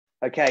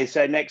Okay,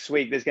 so next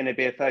week there's going to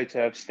be a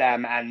photo of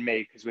Stam and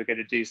me because we're going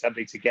to do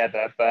something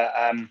together. But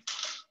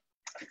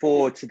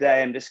for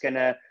today, I'm just going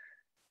to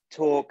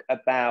talk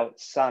about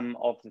some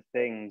of the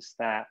things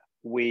that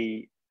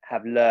we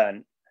have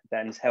learned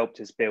that has helped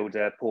us build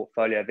a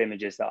portfolio of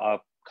images that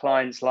our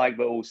clients like,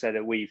 but also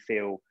that we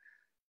feel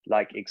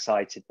like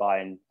excited by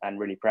and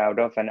really proud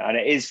of. And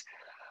it's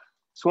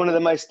one of the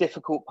most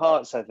difficult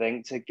parts, I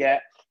think, to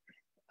get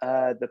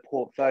the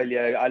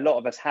portfolio. A lot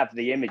of us have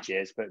the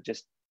images, but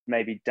just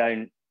maybe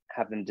don't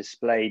have them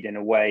displayed in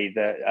a way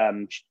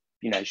that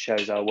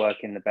shows our work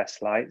in the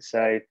best light.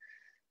 So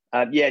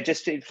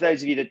just for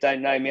those of you that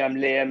don't know me, I'm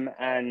Liam,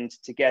 and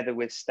together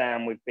with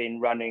Stam, we've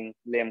been running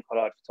Liam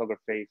Collard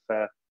Photography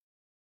for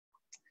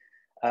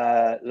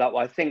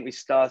I think I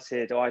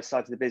started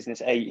the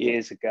business 8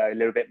 years ago, a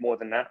little bit more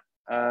than that.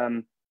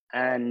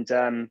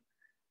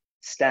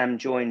 Stam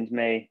joined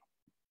me.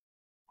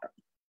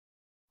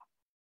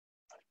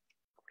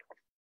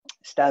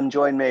 Stam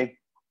joined me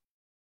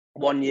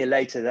 1 year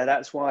later.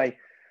 That's why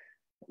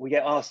we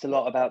get asked a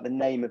lot about the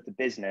name of the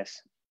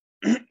business.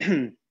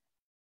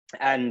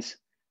 And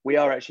we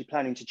are actually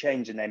planning to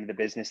change the name of the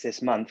business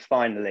this month,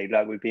 finally.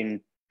 Like, we've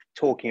been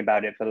talking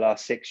about it for the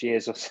last 6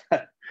 years or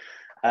so,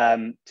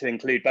 to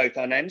include both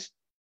our names.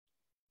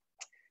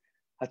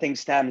 I think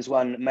Stam's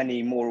won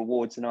many more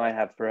awards than I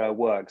have for her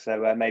work,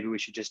 so maybe we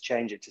should just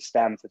change it to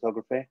Stam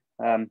Photography,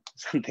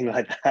 something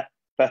like that.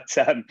 But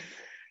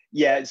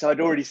yeah, so I'd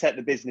already set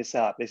the business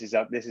up. This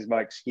is my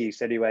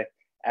excuse anyway.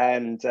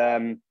 And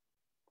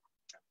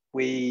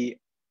we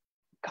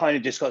kind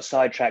of just got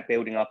sidetracked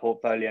building our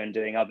portfolio and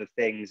doing other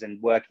things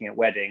and working at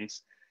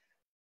weddings.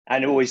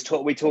 And we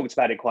talked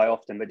about it quite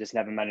often, but just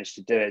never managed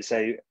to do it.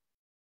 So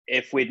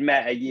if we'd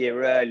met a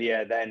year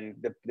earlier, then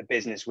the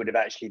business would have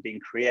actually been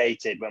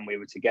created when we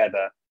were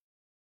together.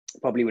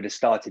 Probably would have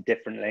started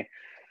differently.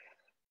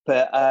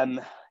 But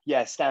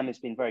yeah, Stam has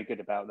been very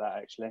good about that,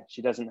 actually.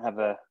 She doesn't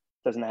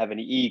have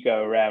any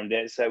ego around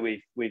it, so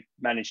we've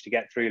managed to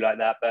get through like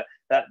that. But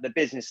the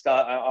business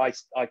I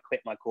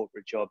quit my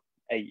corporate job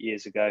 8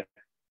 years ago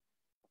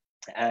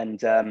and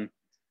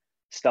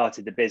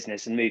started the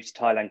business and moved to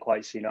Thailand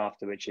quite soon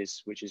after, which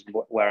is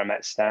where I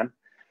met Stam.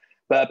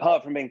 But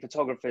apart from being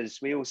photographers,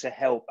 we also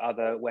help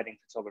other wedding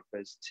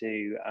photographers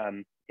to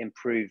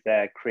improve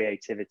their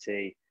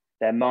creativity,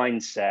 their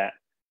mindset,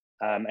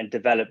 and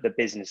develop the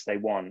business they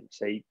want.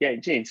 So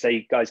so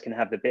you guys can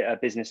have a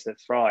business that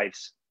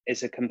thrives.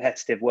 It's a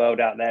competitive world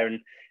out there, and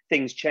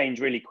things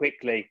change really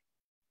quickly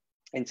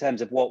in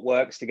terms of what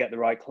works to get the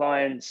right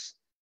clients.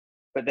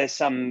 But I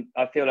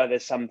feel like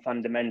there's some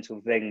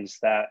fundamental things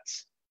that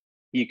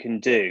you can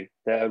do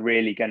that are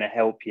really going to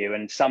help you.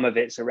 And some of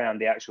it's around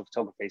the actual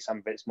photography, some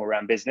of it's more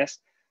around business.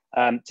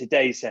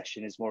 Today's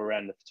session is more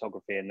around the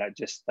photography and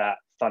that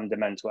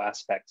fundamental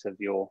aspect of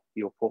your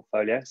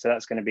portfolio. So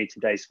that's going to be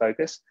today's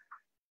focus.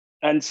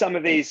 And some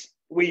of these,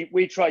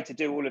 we try to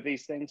do all of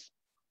these things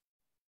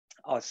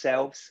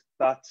ourselves,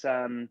 but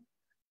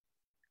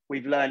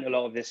we've learned a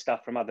lot of this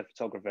stuff from other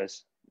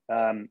photographers.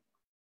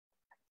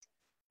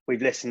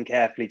 We've listened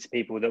carefully to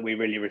people that we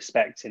really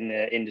respect in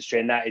the industry,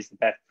 and that is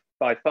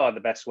by far the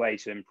best way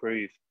to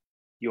improve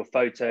your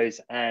photos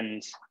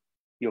and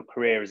your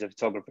career as a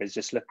photographer. Is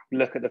just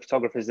look at the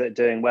photographers that are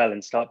doing well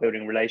and start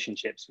building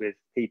relationships with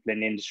people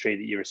in the industry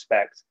that you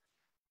respect.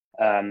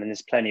 And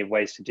there's plenty of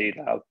ways to do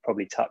that. I'll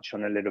probably touch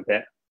on a little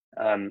bit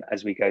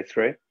as we go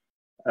through.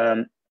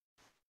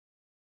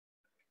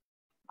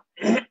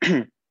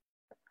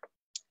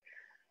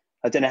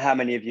 I don't know how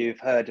many of you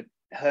have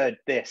heard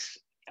this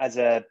as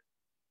a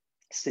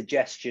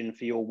suggestion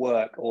for your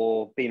work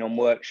or been on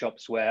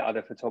workshops where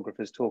other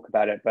photographers talk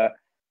about it, but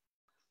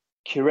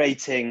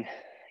curating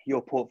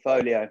your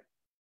portfolio.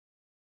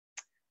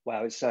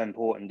 Wow, it's so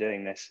important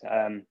doing this.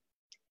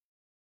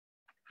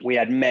 We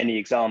had many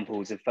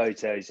examples of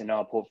photos in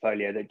our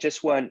portfolio that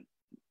just weren't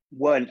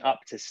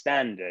up to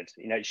standard.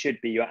 It should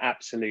be your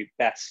absolute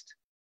best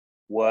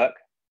work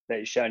that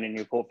is shown in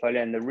your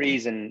portfolio. And the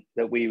reason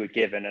that we were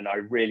given, and I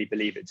really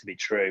believe it to be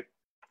true,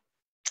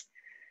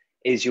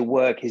 is your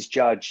work is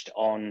judged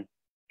on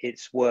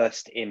its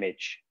worst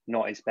image,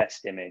 not its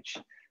best image.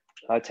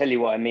 I'll tell you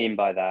what I mean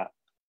by that.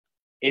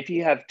 If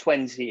you have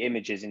 20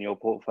 images in your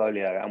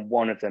portfolio and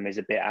one of them is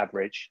a bit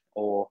average,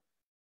 or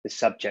the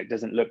subject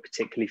doesn't look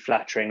particularly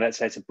flattering, let's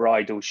say it's a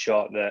bridal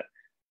shot that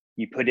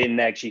you put in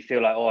there because you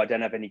feel like, I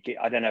don't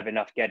have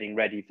enough getting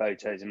ready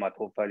photos in my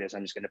portfolio, so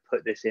I'm just going to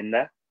put this in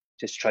there,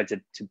 just try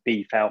to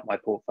beef out my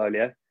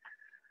portfolio.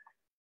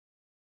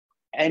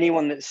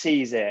 Anyone that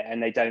sees it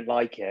and they don't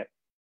like it,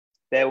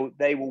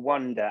 they will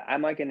wonder,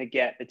 am I going to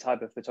get the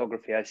type of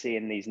photography I see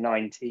in these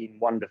 19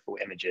 wonderful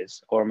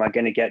images, or am I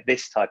going to get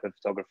this type of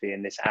photography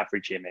in this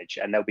average image?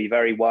 And they'll be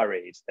very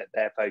worried that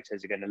their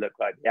photos are going to look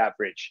like the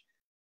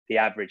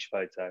average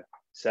photo.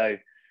 So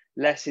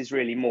less is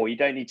really more. You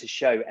don't need to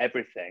show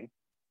everything.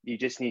 You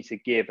just need to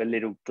give a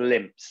little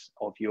glimpse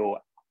of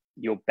your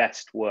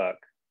best work.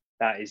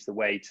 That is the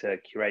way to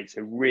curate.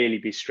 So really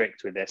be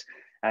strict with this.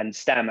 And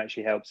Stam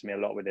actually helps me a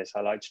lot with this. I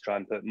like to try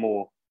and put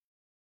more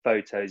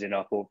photos in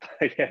our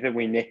portfolio than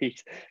we need.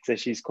 So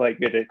she's quite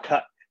good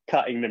at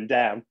cutting them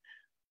down,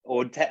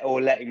 or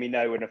letting me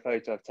know when a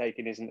photo I've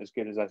taken isn't as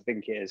good as I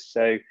think it is.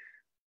 So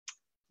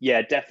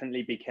yeah,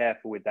 definitely be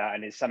careful with that.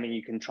 And it's something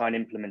you can try and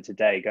implement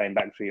today, going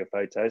back through your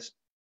photos.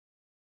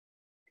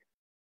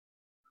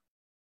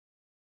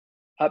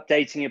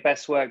 Updating your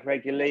best work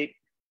regularly.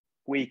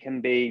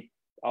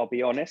 I'll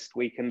be honest,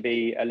 we can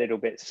be a little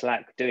bit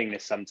slack doing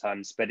this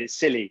sometimes, but it's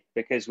silly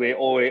because we're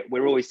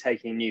always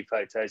taking new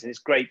photos, and it's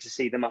great to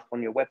see them up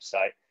on your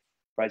website,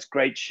 right? It's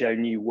great to show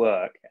new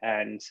work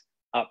and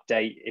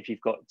update if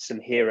you've got some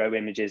hero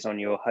images on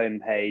your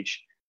homepage,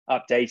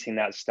 updating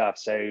that stuff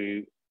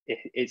so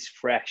it's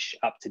fresh,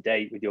 up to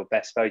date with your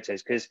best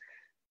photos. Because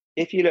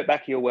if you look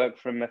back at your work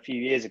from a few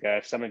years ago,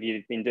 if some of you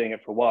have been doing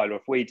it for a while, or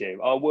if we do,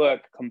 our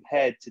work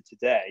compared to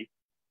today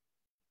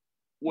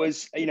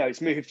was,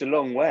 it's moved a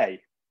long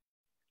way.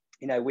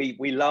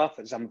 We laugh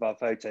at some of our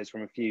photos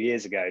from a few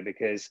years ago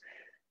because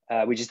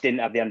we just didn't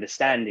have the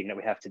understanding that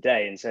we have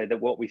today. And so that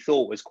what we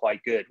thought was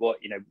quite good,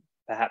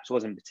 perhaps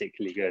wasn't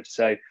particularly good.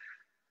 So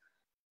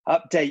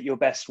update your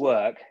best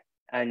work,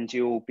 and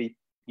you'll be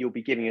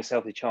giving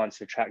yourself the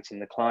chance of attracting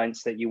the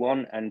clients that you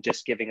want, and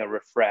just giving a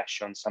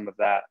refresh on some of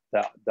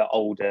the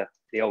older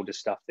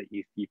stuff that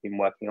you've been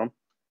working on.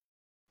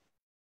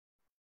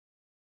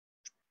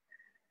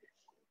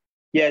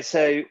 Yeah,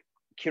 so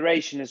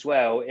curation as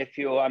well.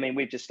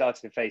 We've just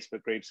started a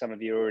Facebook group. Some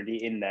of you are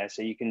already in there,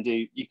 so you can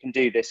do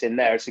this in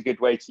there. It's a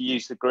good way to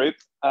use the group.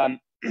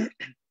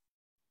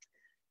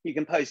 You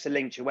can post a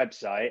link to your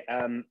website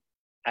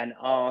and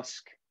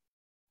ask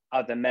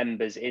other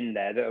members in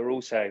there that are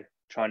also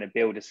trying to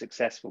build a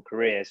successful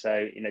career.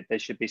 So there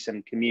should be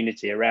some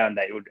community around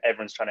that.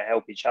 Everyone's trying to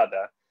help each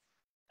other.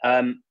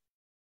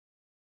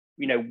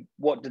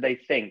 What do they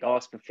think?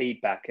 Ask for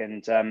feedback.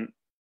 And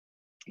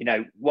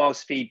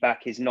whilst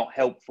feedback is not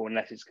helpful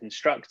unless it's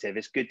constructive,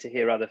 it's good to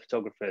hear other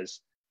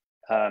photographers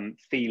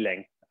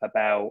feeling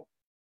about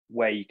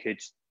where you could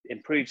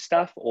improve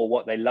stuff, or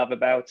what they love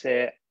about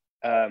it,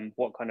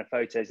 what kind of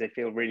photos they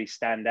feel really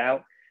stand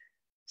out.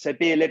 So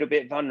be a little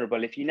bit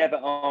vulnerable. If you never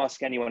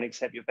ask anyone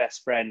except your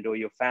best friend or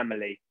your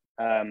family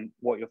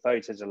what your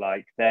photos are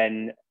like,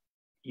 then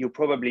you'll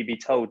probably be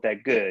told they're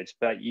good,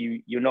 but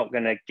you're not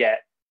going to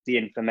get the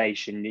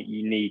information that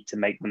you need to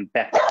make them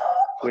better,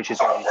 which is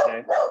what you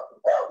do.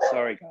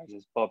 Sorry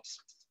guys,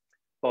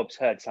 Bob's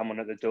heard someone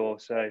at the door,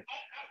 so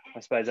I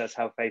suppose that's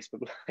how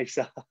Facebook Lives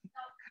are.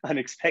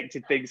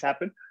 Unexpected things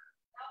happen.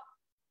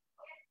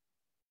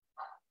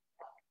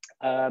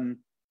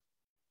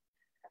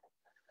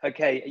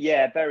 Okay,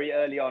 yeah, very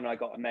early on I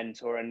got a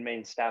mentor, and me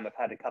and Stam have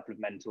had a couple of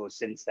mentors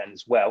since then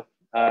as well.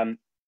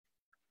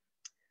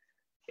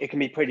 It can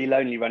be pretty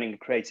lonely running a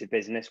creative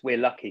business. We're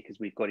lucky because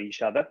we've got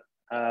each other,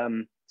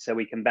 so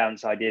we can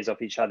bounce ideas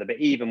off each other. But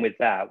even with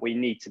that, we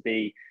need to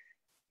be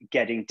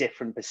getting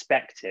different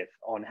perspective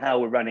on how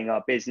we're running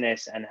our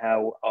business and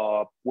how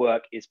our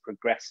work is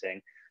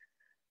progressing.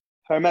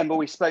 I remember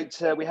we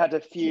had a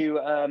few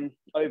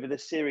over the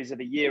series of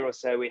a year or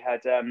so. We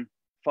had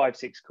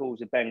 5-6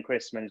 calls with Ben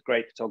Chrisman,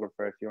 great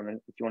photographer, if you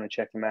want to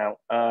check him out,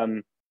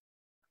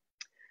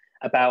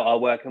 about our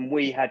work. And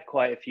we had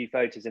quite a few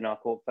photos in our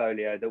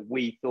portfolio that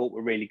we thought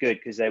were really good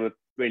because they were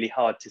really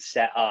hard to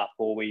set up,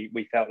 or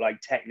we felt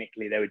like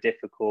technically they were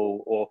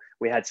difficult, or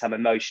we had some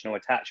emotional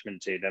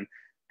attachment to them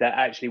that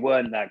actually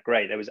weren't that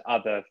great. There was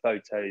other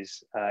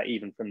photos,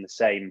 even from the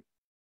same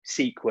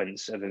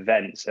sequence of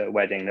events at a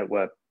wedding, that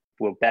were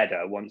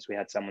better once we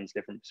had someone's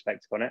different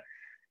perspective on it.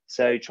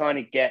 So trying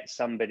to get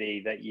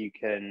somebody that you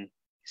can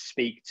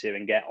speak to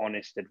and get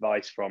honest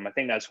advice from, I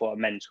think that's what a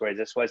mentor is.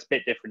 That's why it's a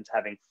bit different to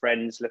having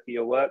friends look at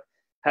your work.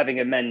 Having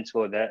a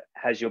mentor that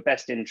has your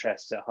best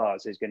interests at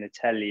heart, so is going to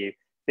tell you,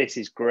 this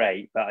is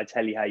great, but I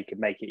tell you how you could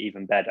make it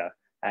even better,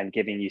 and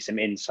giving you some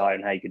insight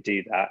on how you could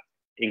do that.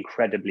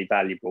 Incredibly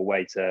valuable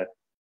way to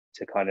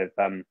kind of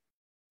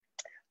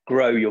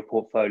grow your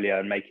portfolio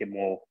and make it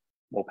more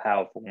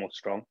powerful, more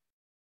strong.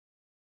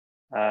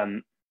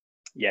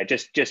 Yeah,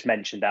 just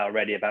mentioned that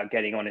already about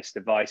getting honest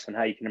advice on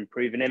how you can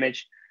improve an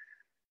image.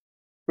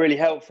 Really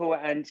helpful.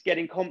 And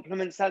getting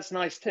compliments, that's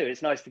nice too.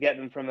 It's nice to get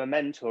them from a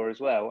mentor as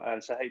well.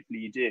 So hopefully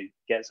you do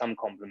get some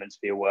compliments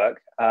for your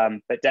work,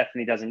 but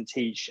definitely doesn't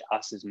teach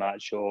us as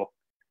much, or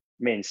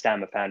me and Stam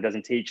have found,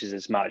 doesn't teach us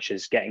as much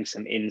as getting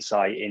some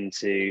insight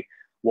into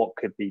what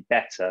could be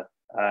better.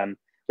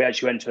 We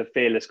actually went to a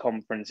Fearless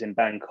conference in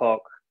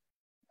Bangkok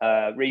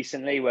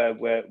recently where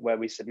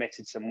we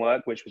submitted some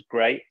work, which was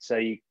great. So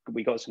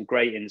we got some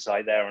great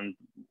insight there on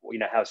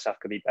how stuff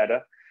could be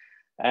better.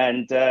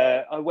 And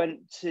I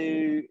went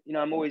to,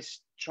 I'm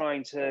always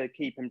trying to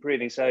keep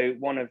improving. So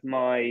one of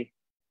my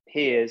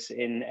peers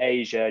in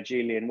Asia,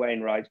 Julian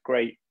Wainwright,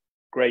 great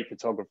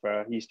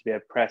photographer, he used to be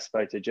a press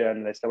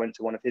photojournalist. I went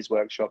to one of his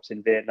workshops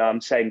in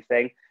Vietnam, same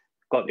thing,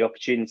 got the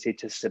opportunity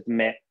to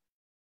submit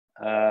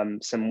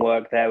some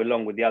work there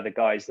along with the other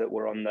guys that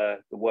were on the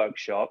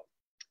workshop.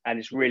 And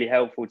it's really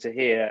helpful to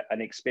hear an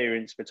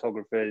experienced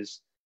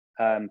photographer's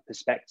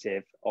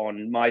perspective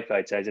on my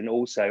photos and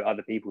also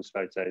other people's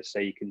photos, so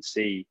you can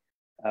see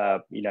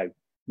you know,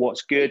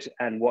 what's good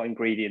and what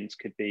ingredients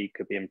could be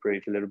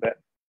improved a little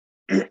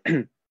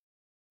bit.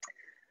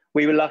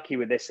 We were lucky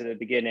with this at the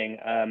beginning.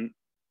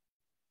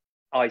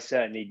 I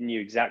certainly knew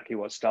exactly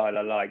what style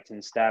I liked,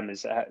 and Stan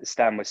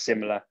was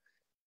similar.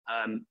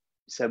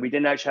 So we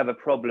didn't actually have a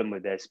problem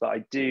with this, but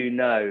I do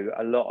know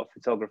a lot of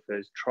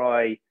photographers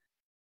try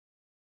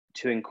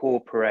to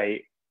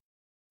incorporate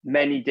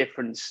many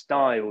different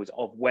styles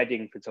of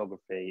wedding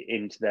photography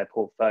into their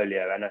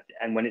portfolio.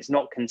 And when it's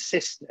not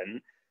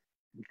consistent,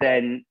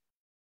 then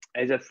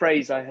there's a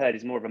phrase I heard,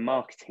 is more of a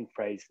marketing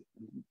phrase,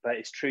 but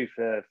it's true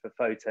for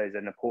photos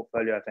and a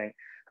portfolio, I think.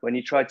 When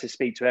you try to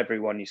speak to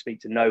everyone, you speak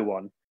to no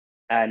one.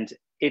 And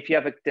if you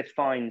have a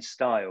defined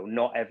style,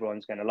 not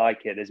everyone's going to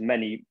like it. There's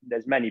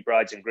many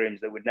brides and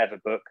grooms that would never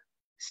book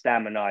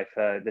Stam and I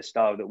for the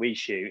style that we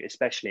shoot,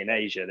 especially in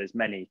Asia. There's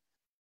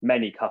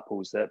many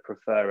couples that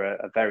prefer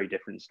a very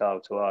different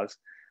style to ours.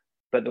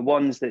 But the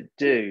ones that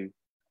do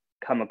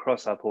come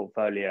across our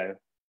portfolio,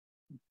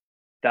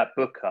 that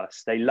book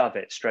us, they love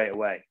it straight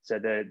away. So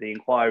the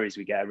inquiries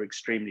we get are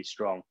extremely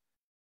strong.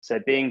 So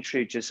being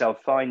true to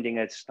yourself, finding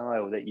a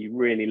style that you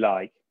really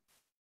like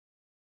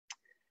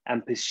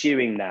and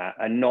pursuing that,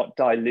 and not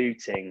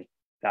diluting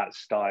that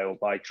style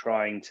by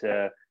trying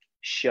to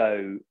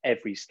show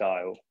every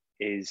style,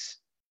 is,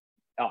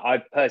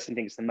 I personally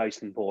think, it's the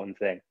most important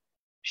thing.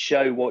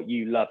 Show what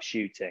you love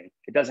shooting.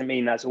 It doesn't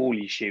mean that's all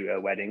you shoot at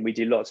a wedding. We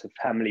do lots of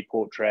family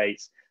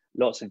portraits,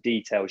 lots of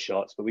detail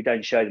shots, but we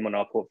don't show them on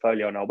our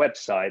portfolio on our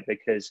website,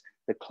 because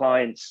the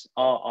clients,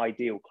 our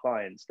ideal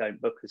clients,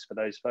 don't book us for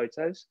those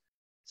photos.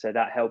 So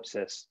that helps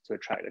us to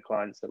attract the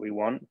clients that we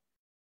want.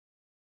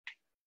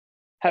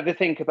 Have a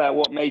think about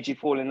what made you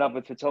fall in love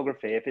with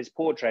photography. If it's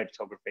portrait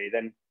photography,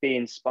 then be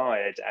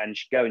inspired and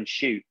go and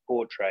shoot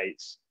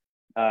portraits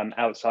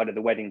outside of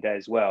the wedding day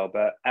as well.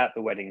 But at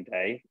the wedding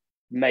day,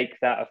 make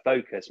that a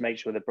focus. Make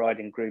sure the bride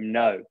and groom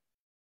know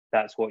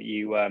that's what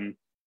you're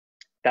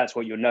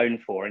known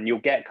for, and you'll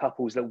get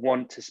couples that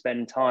want to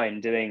spend time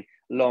doing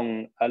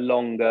a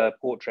longer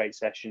portrait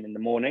session in the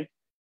morning.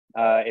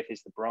 If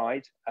it's the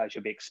bride,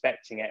 she'll be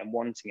expecting it and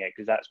wanting it,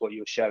 because that's what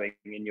you're showing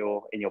in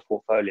your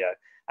portfolio,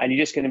 and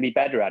you're just going to be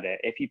better at it.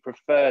 If you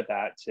prefer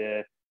that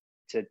to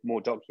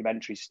more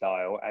documentary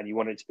style, and you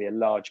want it to be a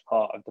large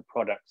part of the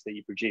products that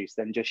you produce,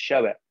 then just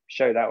show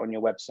that on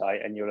your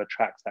website, and you'll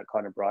attract that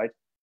kind of bride.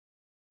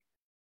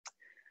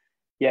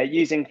 Yeah,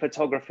 using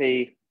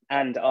photography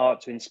and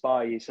art to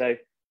inspire you. So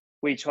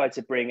we try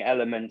to bring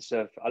elements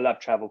of, I love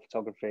travel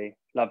photography,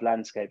 love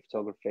landscape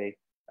photography,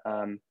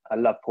 I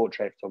love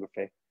portrait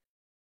photography.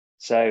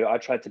 So I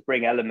try to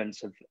bring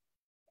elements of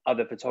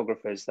other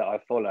photographers that I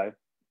follow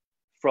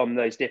from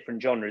those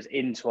different genres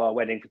into our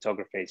wedding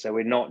photography. So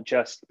we're not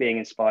just being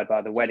inspired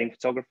by the wedding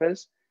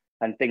photographers,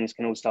 and things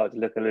can all start to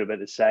look a little bit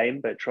the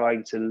same, but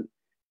trying to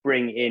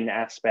bring in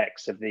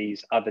aspects of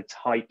these other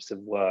types of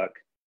work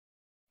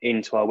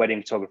into our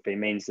wedding photography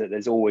means that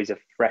there's always a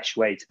fresh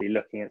way to be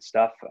looking at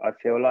stuff. I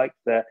feel like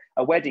that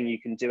a wedding,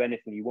 you can do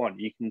anything you want.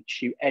 You can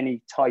shoot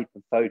any type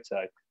of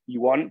photo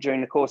you want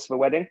during the course of a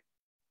wedding.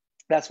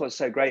 That's what's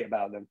so great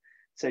about them.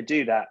 So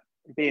do that.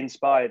 Be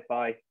inspired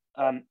by,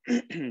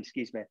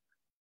 excuse me,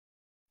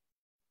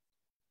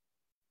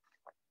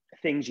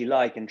 things you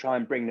like, and try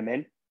and bring them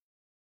in.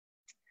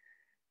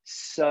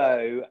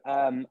 So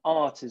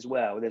art as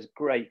well. There's a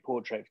great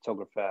portrait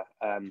photographer,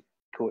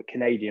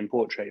 Canadian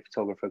portrait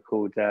photographer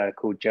called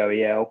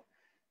Joey L,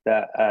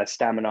 that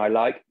Stam and I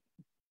like.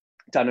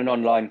 Done an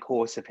online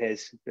course of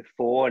his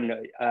before,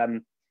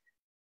 and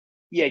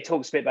yeah, he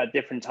talks a bit about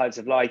different types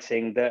of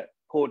lighting that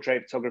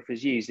portrait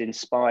photographers used,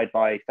 inspired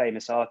by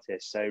famous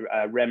artists. So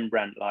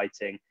Rembrandt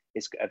lighting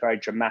is a very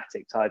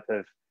dramatic type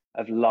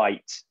of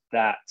light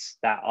that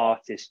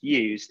artist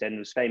used and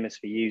was famous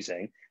for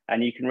using,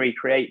 and you can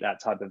recreate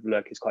that type of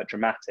look. It's quite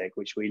dramatic,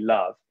 which we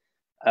love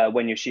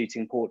when you're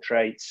shooting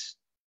portraits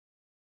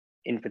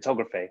in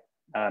photography.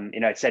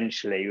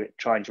 Essentially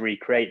trying to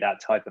recreate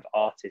that type of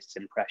artist's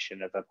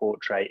impression of a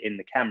portrait in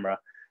the camera,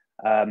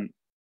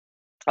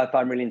 I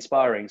find really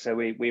inspiring. So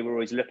we were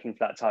always looking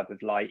for that type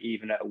of light,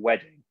 even at a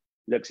wedding.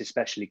 Looks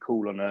especially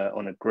cool on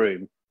a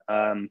groom.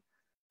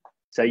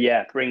 So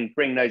yeah,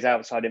 bring those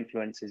outside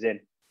influences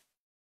in.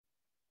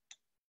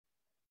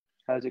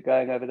 How's it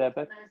going over there,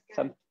 Beth?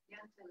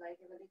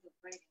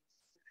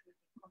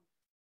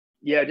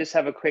 Yeah, just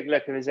have a quick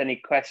look if there's any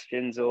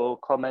questions or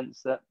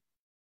comments that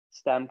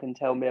Stam can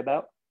tell me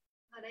about.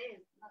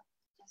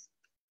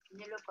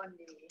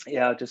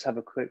 Yeah, I'll just have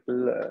a quick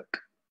look.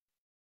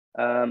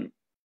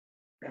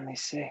 Let me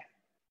see.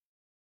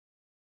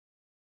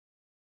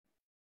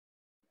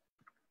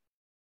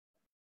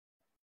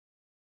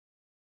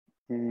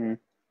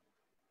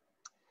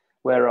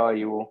 Where are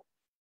you all?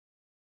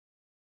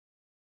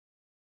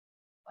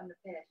 On the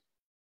page.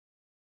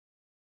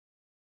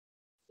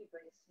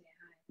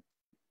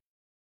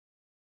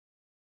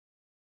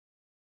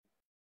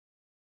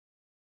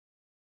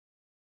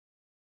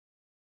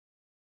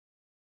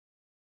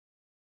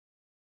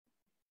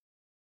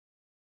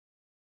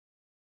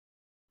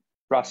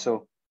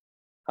 Russell.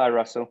 Hi,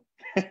 Russell.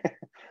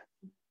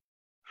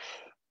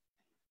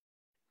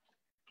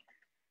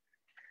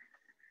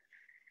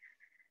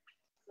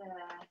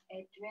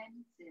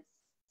 Adrian is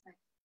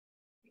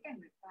you can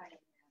reply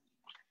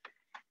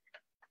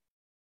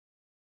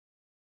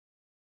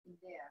in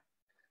there.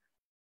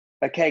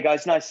 Okay,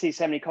 guys, nice to see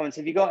so many comments.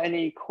 Have you got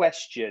any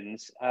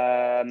questions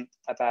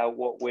about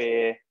what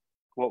we're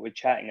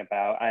chatting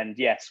about? And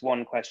yes,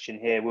 one question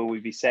here: will we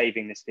be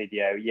saving this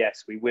video?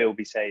 Yes, we will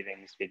be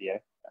saving this video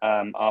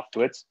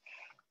afterwards.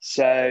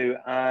 So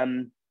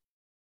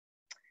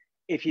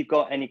if you've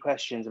got any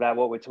questions about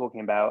what we're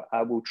talking about,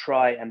 I will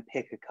try and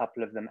pick a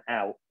couple of them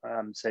out.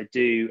 So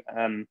do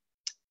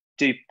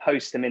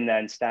post them in there,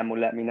 and Stan will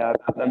let me know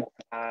about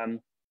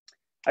them.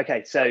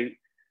 Okay, so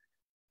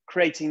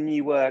creating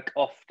new work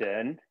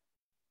often,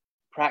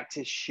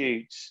 practice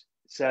shoots.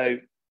 So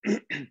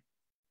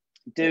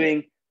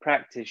doing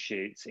practice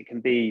shoots, it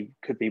could be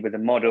with a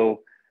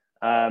model,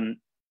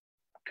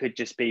 could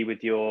just be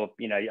with your,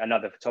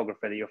 another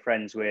photographer that you're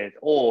friends with,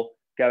 or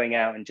going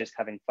out and just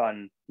having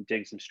fun,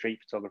 doing some street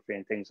photography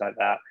and things like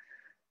that.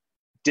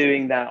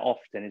 Doing that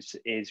often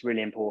is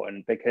really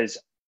important, because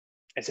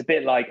it's a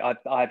bit like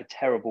I have a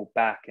terrible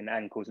back and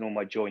ankles, and all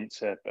my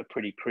joints are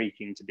pretty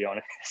creaking, to be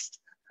honest.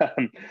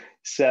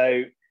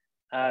 So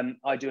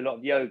I do a lot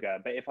of yoga,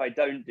 but if I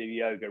don't do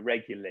yoga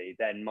regularly,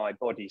 then my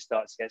body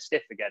starts to get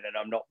stiff again, and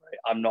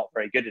I'm not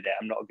very good at it.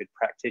 I'm not a good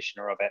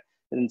practitioner of it.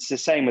 And it's the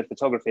same with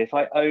photography. If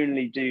I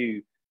only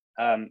do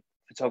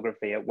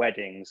photography at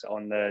weddings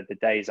on the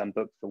days I'm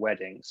booked for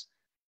weddings,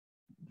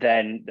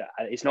 then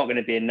it's not going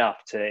to be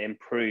enough to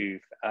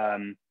improve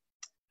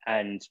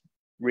and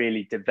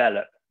really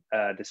develop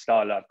the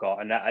style I've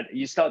got. And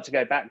you start to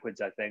go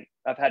backwards, I think.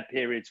 I've had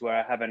periods where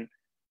I haven't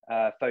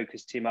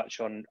focused too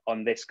much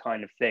on this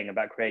kind of thing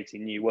about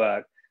creating new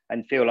work,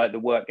 and feel like the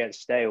work gets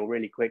stale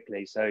really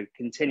quickly. So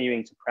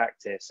continuing to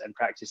practice and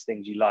practice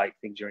things you like,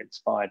 things you're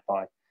inspired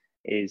by,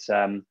 is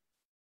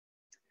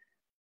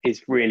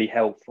really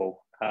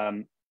helpful.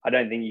 I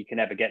don't think you can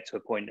ever get to a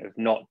point of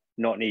not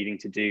needing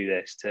to do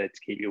this to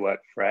keep your work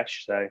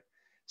fresh. So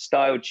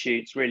styled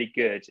shoots, really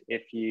good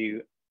if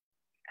you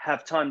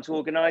have time to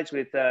organize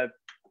with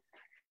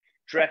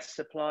dress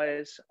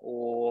suppliers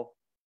or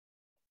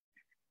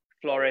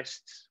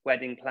florists,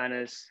 wedding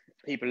planners,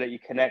 people that you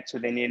connect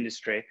with in the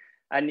industry.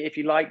 And if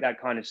you like that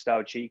kind of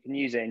style shoot, you can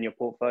use it in your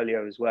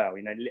portfolio as well.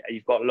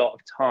 You've got a lot of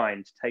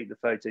time to take the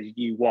photos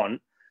you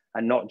want,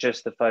 and not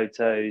just the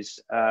photos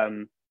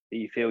that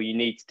you feel you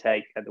need to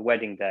take at the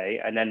wedding day.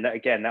 And then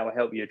again, that will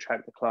help you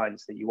attract the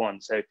clients that you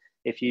want. So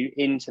if you're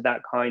into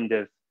that kind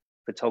of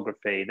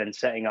photography, then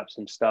setting up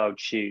some styled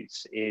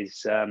shoots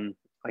is, and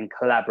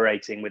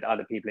collaborating with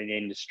other people in the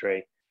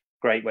industry,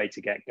 great way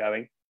to get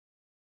going.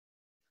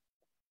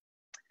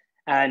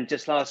 And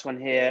just last one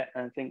here,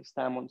 I think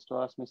Stan wants to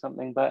ask me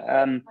something, but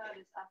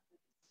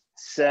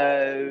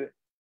so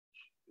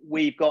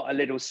we've got a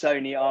little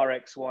Sony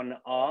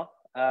RX1R.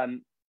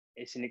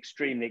 It's an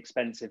extremely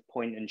expensive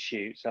point and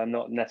shoot, so I'm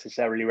not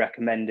necessarily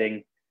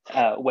recommending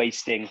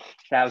wasting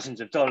thousands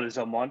of dollars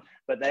on one,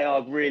 but they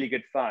are really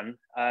good fun.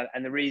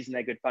 And the reason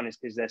they're good fun is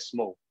because they're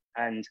small.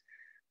 And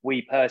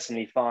we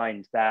personally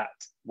find that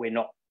we're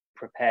not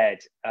prepared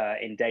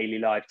in daily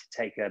life to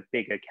take a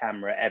bigger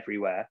camera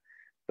everywhere,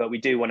 but we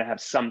do want to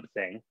have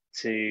something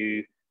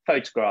to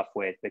photograph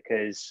with,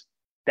 because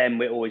then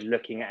we're always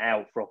looking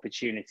out for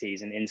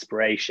opportunities and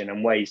inspiration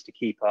and ways to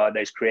keep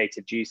those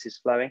creative juices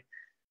flowing.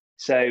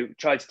 So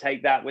try to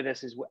take that with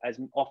us as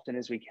often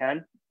as we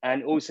can.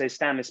 And also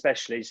Stan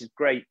especially is a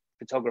great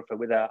photographer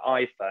with our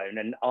iPhone,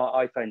 and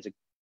our iPhones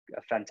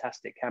are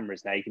fantastic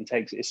cameras now. You can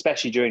take,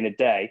 especially during the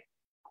day,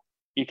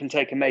 you can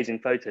take amazing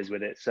photos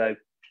with it. So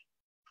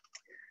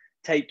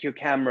take your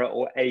camera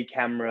or a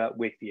camera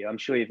with you. I'm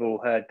sure you've all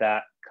heard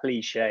that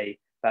cliche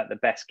that the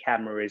best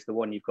camera is the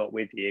one you've got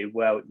with you.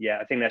 Well, yeah,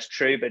 I think that's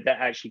true, but that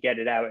actually get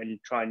it out and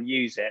try and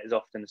use it as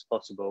often as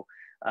possible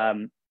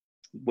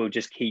will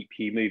just keep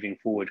you moving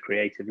forward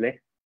creatively.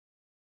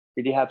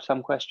 Did you have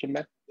some question,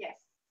 Meg? Yes.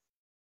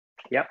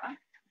 Yep.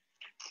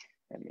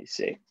 Let me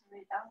see.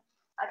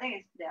 I think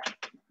it's there.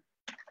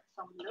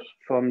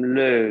 From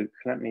Luke,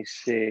 let me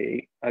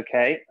see.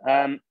 Okay.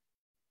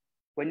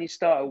 When you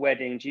start a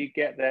wedding, do you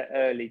get there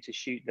early to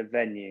shoot the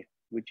venue?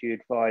 Would you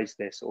advise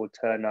this, or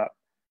turn up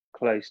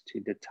close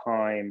to the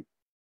time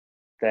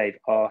they've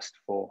asked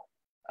for?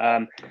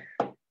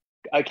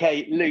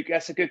 Okay, Luke,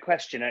 that's a good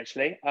question,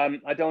 actually.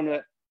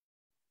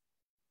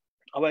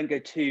 I won't go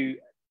too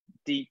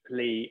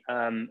deeply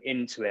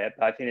into it,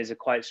 but I think there's a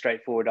quite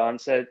straightforward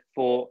answer.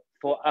 For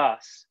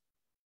us,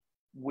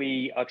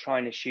 we are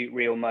trying to shoot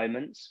real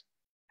moments.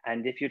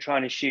 And if you're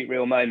trying to shoot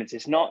real moments,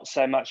 it's not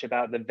so much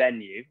about the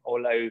venue,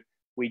 although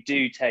we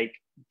do take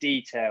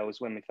details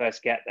when we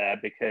first get there,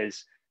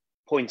 because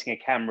pointing a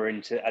camera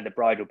at the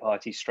bridal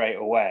party straight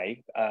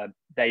away,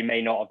 they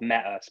may not have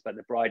met us, but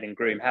the bride and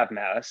groom have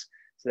met us,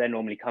 so they're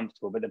normally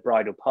comfortable. But the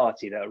bridal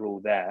party that are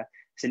all there,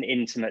 it's an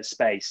intimate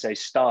space. So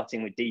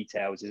starting with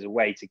details is a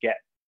way to get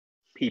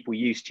people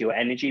used to your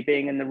energy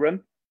being in the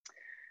room.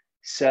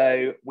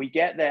 So we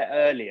get there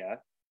earlier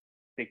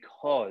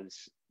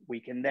because we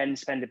can then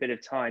spend a bit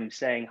of time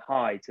saying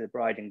hi to the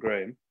bride and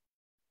groom.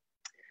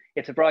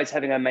 if the bride's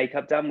having her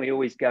makeup done, we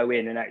always go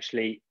in and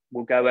actually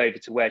we'll go over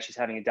to where she's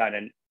having it done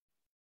and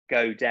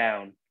go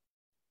down,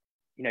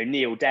 you know,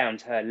 kneel down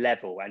to her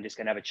level and just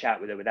gonna have a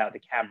chat with her without the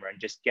camera and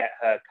just get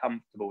her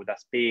comfortable with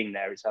us being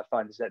there. I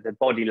find that the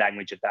body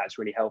language of that is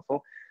really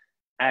helpful.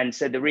 And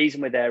so the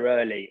reason we're there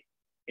early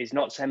is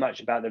not so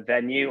much about the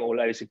venue,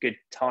 although it's a good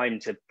time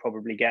to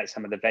probably get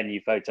some of the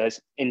venue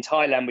photos. In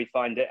Thailand, we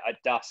find it at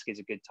dusk is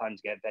a good time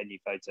to get venue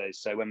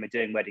photos. So when we're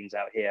doing weddings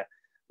out here,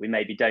 we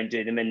maybe don't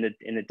do them in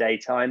the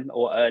daytime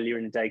or earlier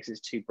in the day because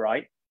it's too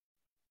bright.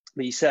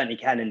 But you certainly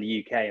can in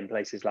the UK and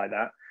places like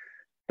that.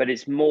 But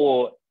it's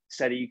more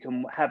so that you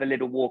can have a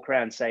little walk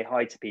around, say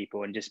hi to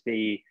people and just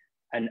be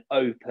an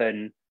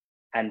open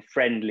and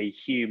friendly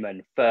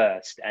human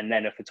first, and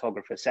then a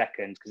photographer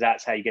second, because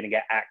that's how you're going to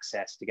get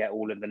access to get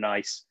all of the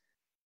nice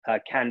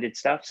candid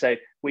stuff. So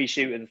we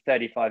shoot with a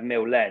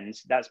 35mm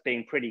lens. That's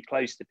being pretty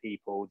close to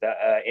people that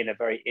are in a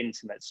very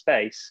intimate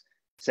space.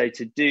 So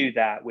to do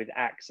that with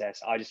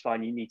access, I just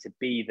find you need to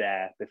be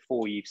there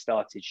before you've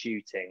started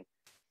shooting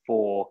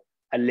for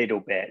a little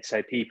bit,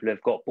 so people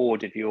have got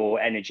bored of your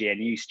energy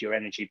and used to your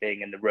energy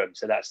being in the room.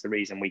 So that's the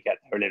reason we get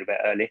there a little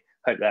bit early.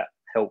 Hope that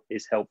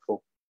is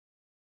helpful.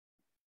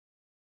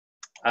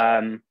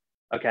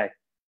 Okay.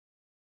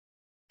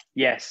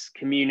 Yes,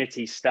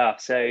 community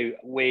stuff. So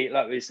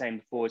like we were saying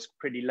before, it's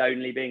pretty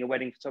lonely being a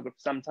wedding photographer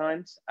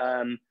sometimes,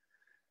 and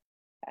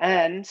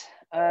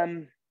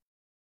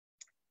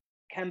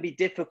can be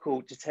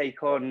difficult to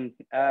take on,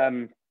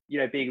 you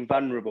know, being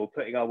vulnerable,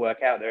 putting our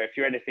work out there. If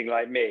you're anything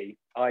like me,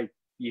 I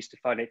used to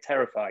find it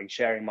terrifying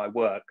sharing my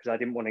work because I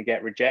didn't want to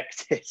get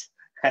rejected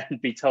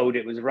and be told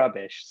it was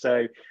rubbish.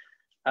 So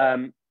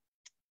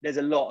there's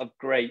a lot of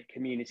great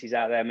communities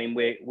out there. I mean,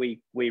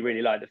 we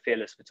really like the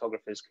Fearless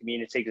Photographers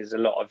community because there's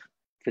a lot of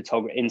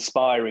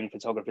inspiring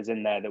photographers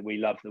in there that we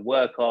love the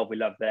work of. We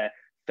love their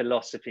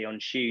philosophy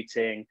on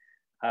shooting.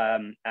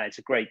 And it's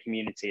a great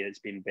community that's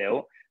been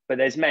built. But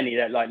there's many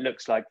that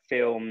Looks Like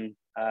Film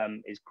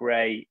is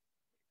great.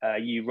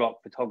 You Rock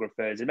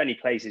Photographers. There's many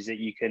places that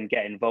you can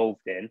get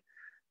involved in.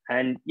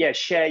 And yeah,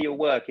 share your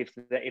work if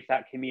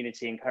that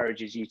community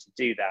encourages you to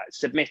do that.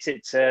 Submit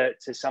it to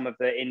some of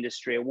the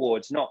industry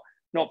awards, not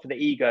for the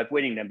ego of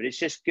winning them, but it's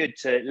just good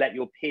to let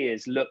your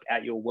peers look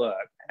at your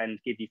work and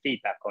give you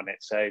feedback on it.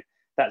 So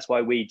that's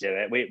why we do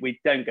it. We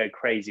don't go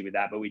crazy with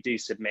that, but we do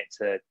submit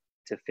to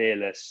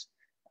Fearless.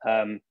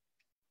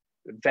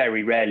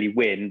 Very rarely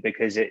win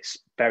because it's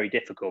very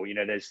difficult. You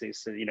know, there's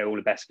this, you know, all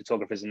the best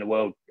photographers in the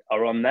world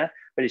are on there,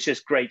 but it's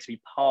just great to be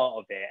part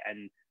of it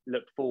and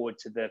look forward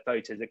to the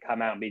photos that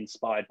come out and be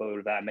inspired by all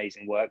of that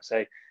amazing work.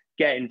 So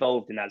get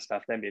involved in that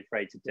stuff. Don't be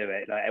afraid to do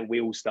it. Like,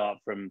 we all start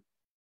from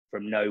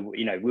no,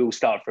 you know, we all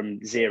start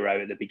from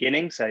zero at the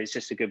beginning. So it's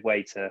just a good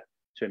way to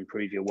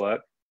improve your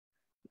work.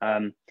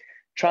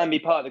 Try and be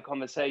part of the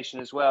conversation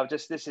as well.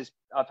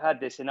 I've had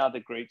this in other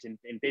groups, in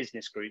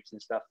business groups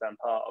and stuff that I'm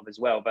part of as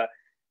well. But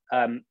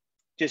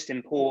just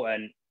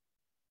important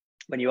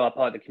when you are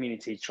part of the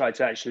community, try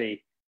to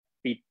actually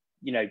be,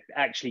 you know,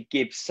 actually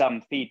give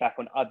some feedback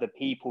on other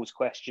people's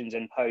questions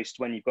and posts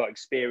when you've got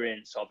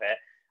experience of it.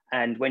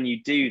 And when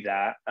you do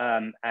that,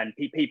 and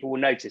people will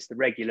notice, the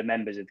regular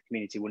members of the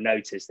community will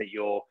notice that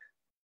you're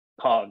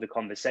part of the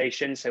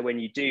conversation. So when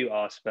you do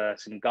ask for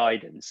some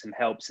guidance, some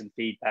help, some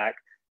feedback,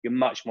 you're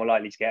much more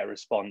likely to get a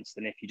response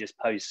than if you just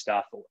post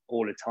stuff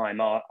all the time,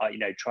 you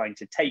know, trying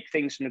to take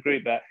things from the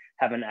group, but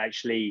haven't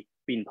actually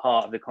been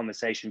part of the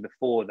conversation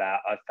before that.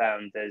 I've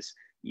found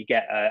you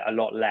get a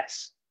lot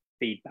less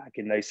feedback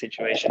in those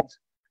situations.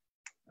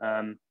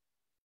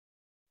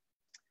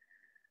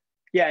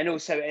 Yeah, and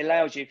also it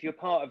allows you, if you're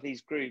part of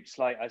these groups,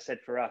 like I said,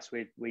 for us,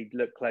 we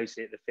look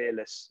closely at the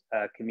Fearless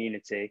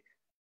community.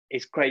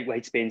 It's a great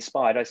way to be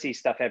inspired. I see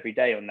stuff every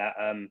day on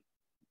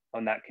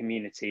that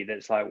community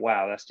that's like,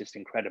 wow, that's just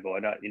incredible.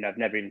 And I've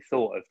never even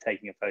thought of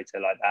taking a photo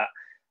like that.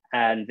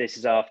 And this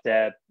is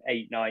after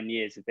 8-9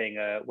 years of being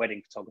a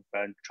wedding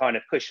photographer and trying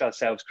to push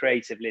ourselves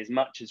creatively as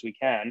much as we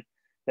can.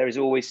 There is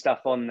always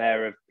stuff on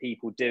there of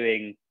people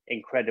doing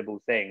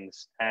incredible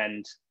things.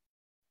 And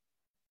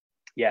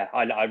yeah,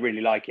 I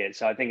really like it.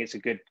 So I think it's a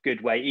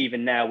good way.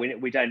 Even now,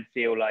 we don't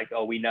feel like,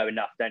 oh, we know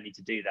enough, don't need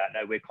to do that.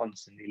 No, we're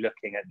constantly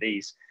looking at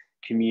these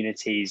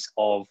communities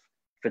of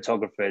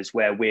photographers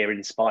where we're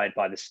inspired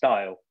by the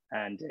style,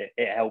 and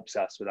it helps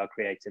us with our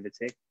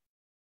creativity.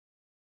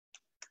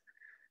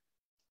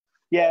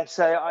 Yeah,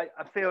 so I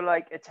feel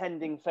like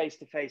attending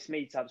face-to-face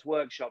meetups,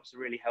 workshops are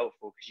really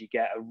helpful because you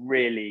get a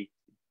really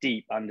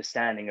deep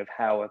understanding of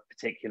how a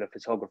particular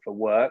photographer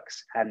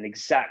works and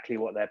exactly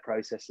what their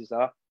processes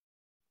are.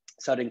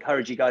 So I'd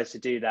encourage you guys to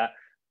do that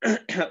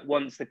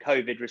once the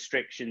COVID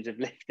restrictions have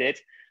lifted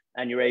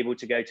and you're able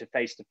to go to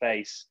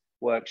face-to-face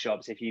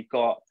workshops. If you've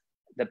got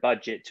the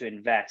budget to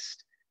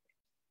invest,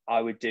 I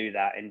would do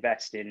that.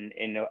 Invest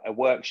in a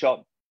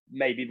workshop,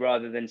 maybe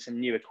rather than some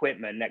new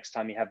equipment next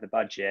time you have the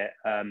budget.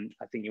 I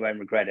think you won't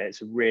regret it.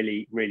 It's a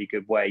really, really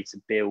good way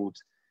to build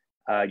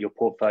your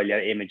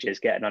portfolio images,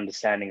 get an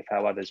understanding of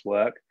how others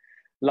work.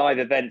 Live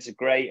events are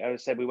great. As I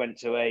said, we went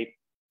to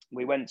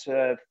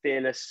a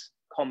Fearless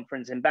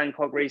conference in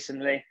Bangkok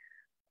recently,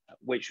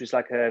 which was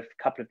like a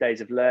couple of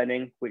days of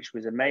learning, which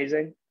was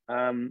amazing.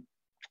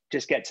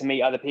 Just get to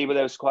meet other people.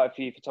 There was quite a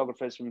few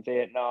photographers from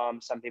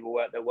Vietnam. Some people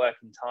work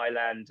in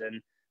Thailand,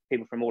 and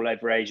people from all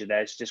over Asia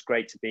there. It's just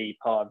great to be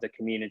part of the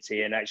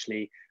community and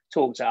actually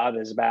talk to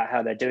others about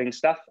how they're doing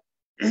stuff.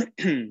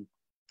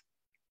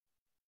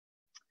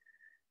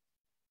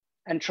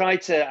 And try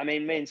to, I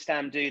mean, me and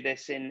Stam do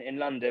this in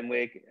London.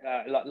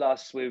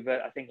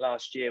 I think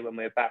last year when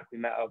we were back, we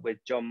met up with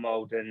John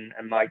Mould and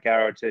Mike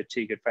Garrod,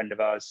 two good friends of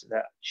ours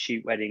that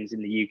shoot weddings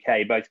in the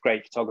UK, both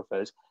great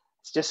photographers.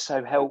 It's just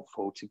so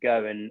helpful to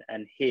go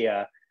and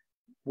hear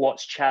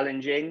what's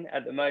challenging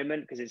at the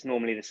moment, because it's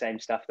normally the same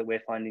stuff that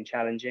we're finding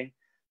challenging,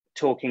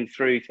 talking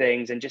through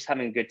things and just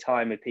having a good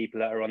time with people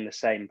that are on the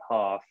same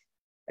path.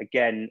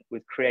 Again,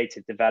 with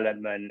creative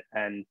development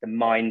and the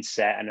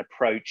mindset and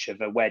approach of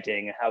a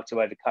wedding and how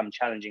to overcome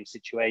challenging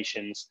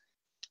situations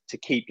to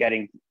keep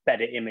getting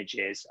better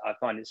images. I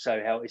find it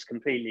so helpful.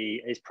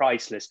 It's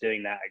priceless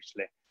doing that,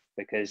 actually,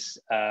 because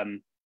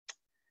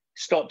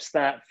stops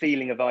that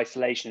feeling of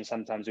isolation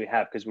sometimes we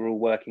have because we're all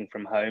working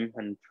from home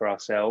and for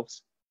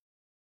ourselves.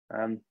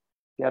 Do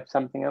you have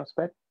something else,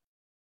 Ben?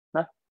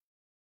 No?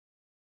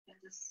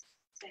 Just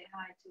say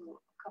hi to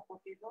a couple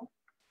of people.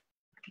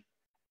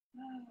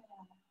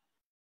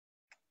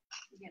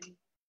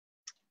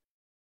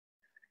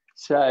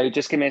 So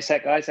just give me a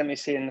sec, guys. Let me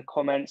see in the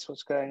comments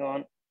what's going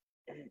on.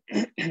 No,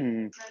 don't do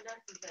that.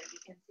 You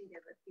can see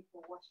there were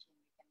people watching.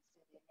 You can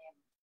say their name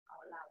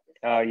out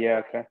loud. Oh,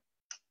 yeah, okay.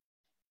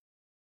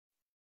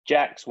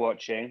 Jack's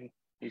watching.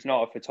 He's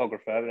not a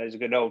photographer, but he's a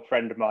good old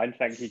friend of mine.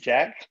 Thank you,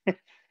 Jack.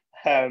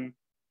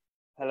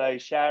 Hello,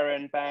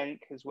 Sharon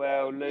Bank as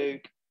well.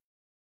 Luke,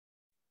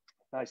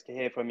 nice to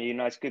hear from you.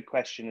 Nice, good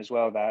question as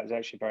well. That is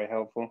actually very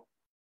helpful.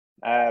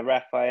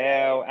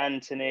 Raphael,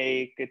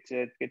 Anthony, good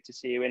to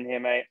see you in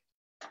here, mate.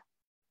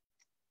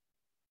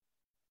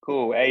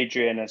 Cool.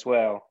 Adrian as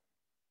well.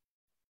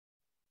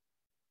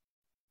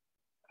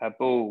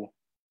 Abul,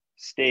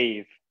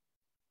 Steve,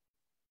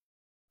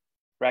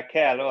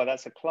 Raquel. Oh,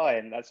 that's a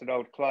client. That's an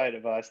old client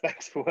of ours.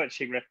 Thanks for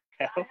watching,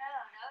 Raquel.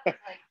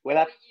 We'll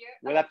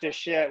have to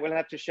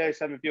show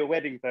some of your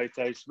wedding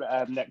photos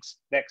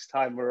next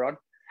time we're on.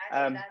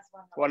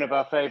 One of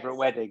our favorite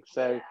weddings.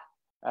 So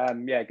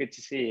yeah, good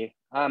to see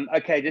you.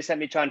 Okay, just let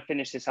me try and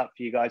finish this up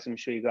for you guys. I'm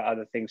sure you've got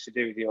other things to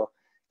do with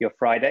your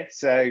Friday.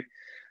 So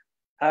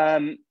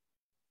I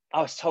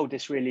was told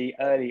this really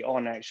early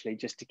on, actually,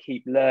 just to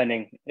keep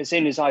learning. As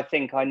soon as I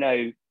think I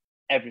know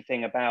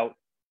everything about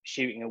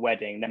shooting a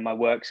wedding, then my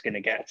work's going to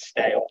get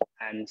stale.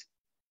 And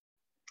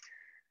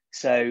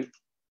so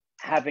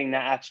having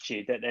that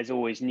attitude that there's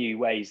always new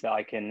ways that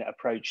I can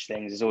approach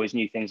things, there's always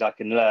new things I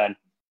can learn.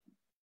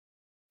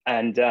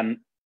 And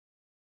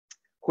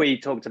we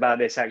talked about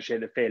this actually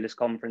at the Fearless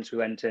conference we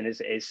went to, and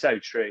it's so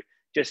true.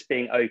 Just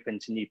being open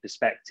to new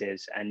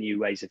perspectives and new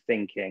ways of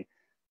thinking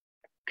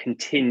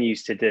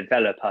continues to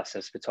develop us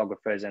as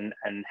photographers and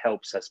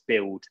helps us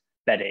build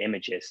better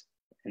images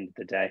at the end of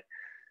the day.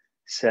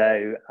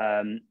 So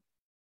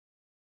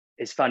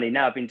it's funny,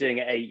 now I've been doing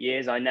it 8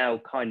 years, I now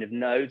kind of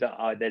know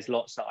that there's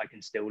lots that I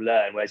can still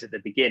learn, whereas at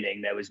the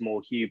beginning there was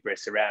more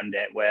hubris around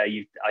it, where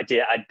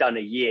I'd done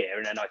a year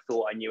and then I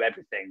thought I knew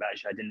everything, but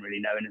actually I didn't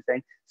really know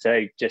anything.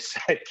 So just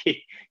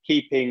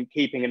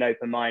keeping an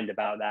open mind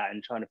about that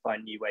and trying to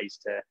find new ways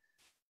to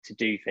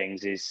do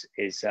things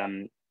is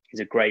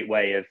a great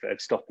way of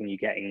stopping you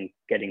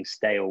getting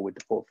stale with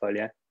the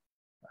portfolio.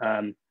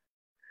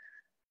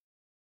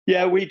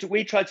 Yeah,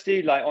 we try to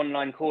do like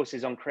online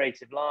courses on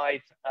Creative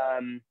Live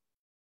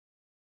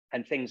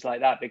and things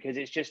like that, because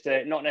it's just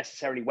not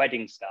necessarily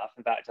wedding stuff.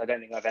 In fact, I don't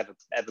think I've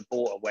ever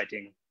bought a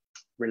wedding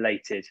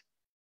related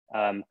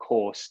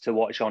course to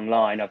watch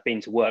online. I've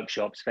been to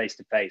workshops face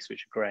to face,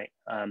 which are great.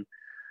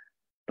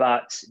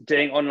 But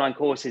doing online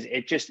courses,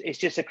 it's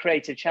just a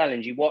creative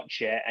challenge. You watch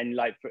it and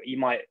you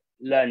might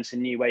learn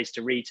some new ways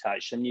to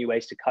retouch, some new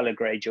ways to color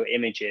grade your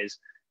images,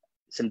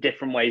 some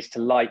different ways to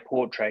light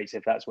portraits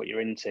if that's what you're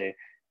into.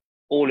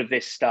 All of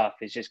this stuff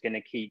is just going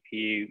to keep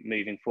you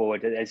moving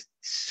forward. There's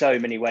so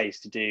many ways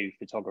to do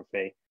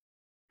photography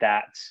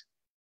that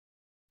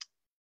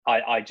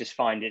I just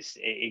find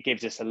it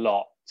gives us a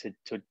lot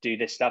to do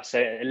this stuff.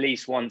 So at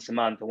least once a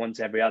month or once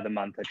every other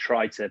month, I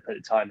try to put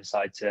the time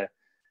aside to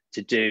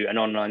do an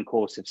online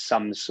course of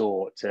some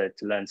sort to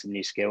learn some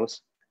new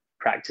skills,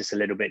 practice a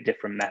little bit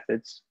different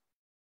methods.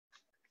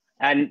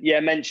 And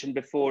yeah, mentioned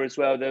before as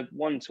well, the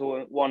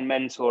one-to-one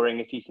mentoring,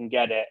 if you can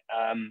get it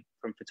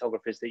from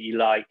photographers that you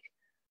like,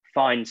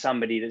 find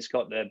somebody that's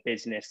got the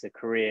business, the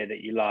career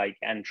that you like,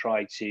 and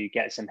try to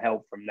get some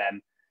help from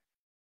them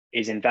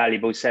is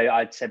invaluable. So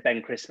I'd say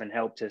Ben Chrisman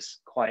helped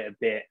us quite a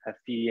bit a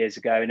few years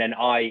ago. And then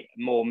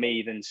more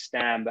me than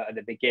Stan, but at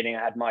the beginning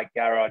I had Mike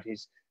Garrod,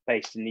 who's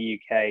based in the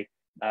UK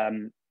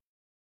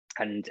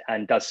and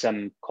does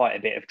quite a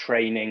bit of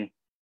training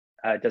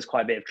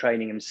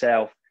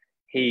himself.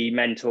 He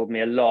mentored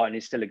me a lot and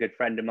he's still a good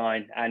friend of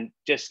mine, and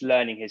just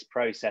learning his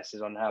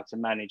processes on how to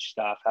manage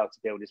stuff, how to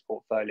build his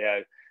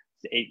portfolio,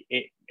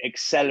 it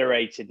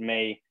accelerated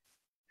me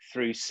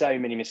through so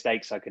many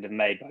mistakes I could have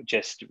made by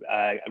just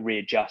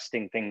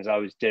readjusting things I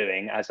was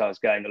doing as I was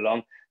going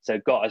along. So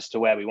it got us to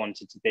where we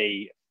wanted to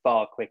be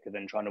far quicker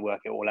than trying to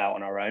work it all out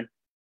on our own.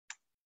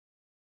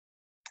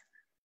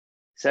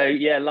 So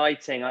yeah,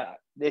 lighting,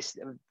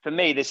 for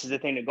me, this is the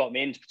thing that got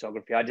me into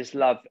photography. I just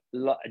love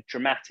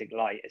dramatic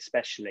light,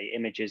 especially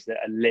images that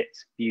are lit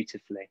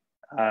beautifully.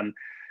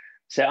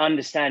 So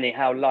understanding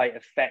how light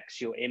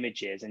affects your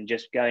images and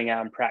just going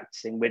out and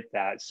practicing with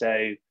that.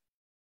 So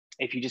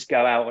if you just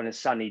go out on a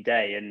sunny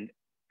day and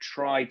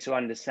try to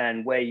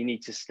understand where you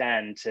need to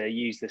stand to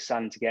use the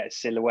sun to get a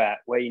silhouette,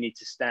 where you need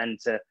to stand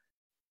to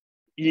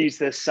use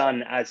the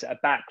sun as a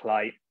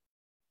backlight,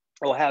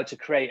 or how to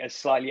create a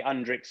slightly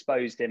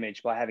underexposed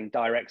image by having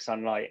direct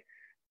sunlight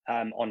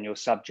on your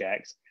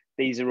subjects.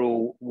 These are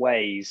all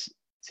ways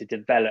to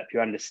develop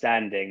your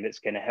understanding that's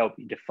going to help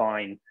you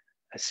define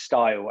a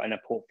style, and a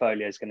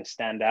portfolio is going to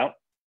stand out.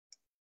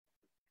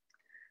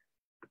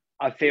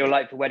 I feel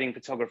like for wedding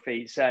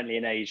photography, certainly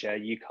in Asia,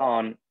 you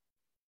can't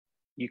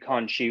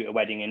shoot a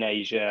wedding in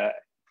Asia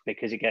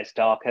because it gets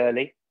dark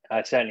early.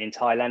 Certainly in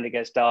Thailand, it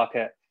gets dark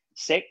at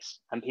 6,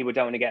 and people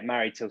don't want to get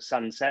married till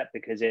sunset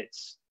because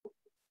it's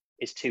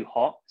too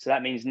hot. So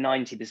that means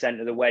 90%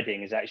 of the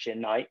wedding is actually at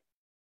night.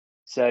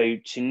 So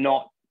to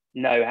not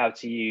know how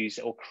to use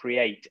or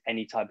create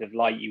any type of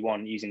light you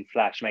want using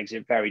flash makes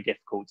it very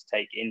difficult to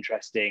take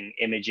interesting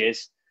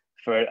images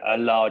for a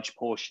large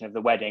portion of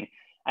the wedding,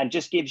 and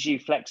just gives you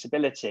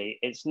flexibility.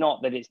 It's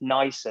not that it's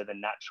nicer than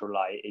natural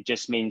light. It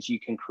just means you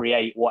can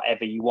create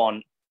whatever you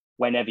want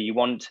whenever you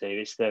want to.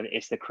 It's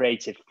the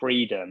creative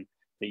freedom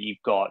that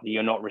you've got, that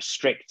you're not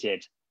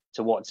restricted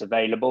to what's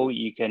available.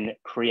 You can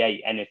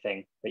create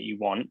anything that you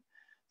want.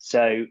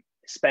 So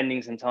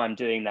spending some time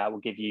doing that will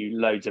give you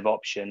loads of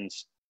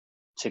options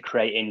to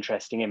create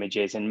interesting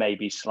images, and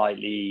maybe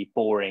slightly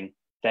boring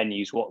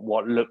venues,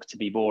 what look to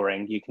be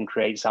boring, you can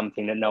create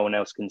something that no one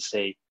else can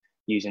see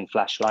using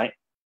flashlight.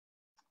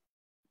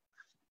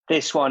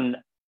 This one,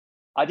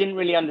 I didn't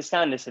really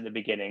understand this at the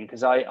beginning,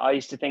 because I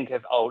used to think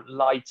of,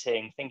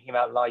 thinking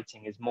about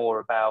lighting is more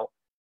about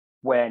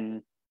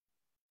when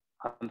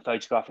I'm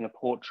photographing a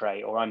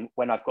portrait, or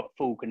when I've got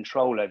full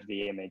control over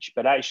the image.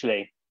 But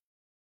actually,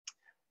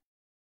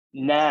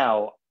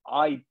 now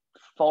I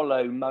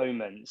follow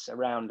moments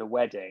around a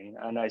wedding.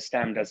 I know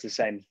Stam does the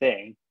same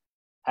thing,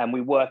 and we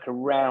work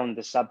around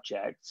the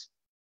subject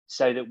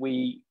so that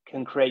we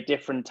can create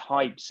different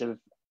types of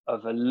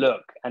a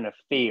look and a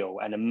feel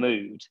and a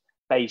mood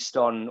based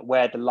on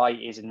where the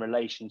light is in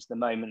relation to the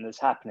moment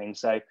that's happening.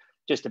 So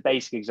just a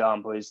basic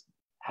example is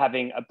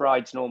having a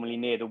bride's normally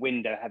near the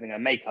window having her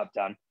makeup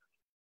done.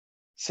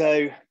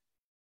 So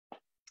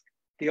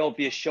the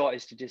obvious shot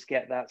is to just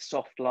get that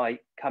soft light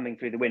coming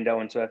through the window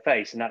onto her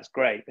face, and that's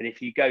great. But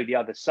if you go the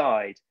other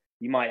side,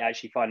 you might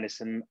actually find there's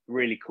some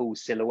really cool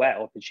silhouette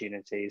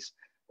opportunities.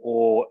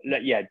 Or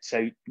yeah,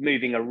 so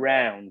moving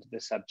around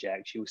the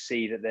subject, you'll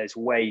see that there's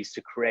ways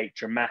to create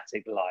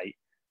dramatic light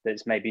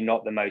that's maybe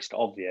not the most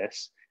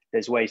obvious.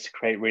 There's ways to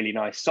create really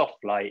nice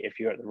soft light if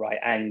you're at the right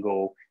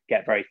angle,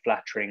 get very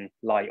flattering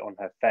light on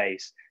her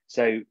face.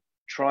 So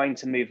trying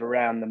to move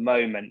around the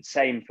moment.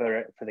 Same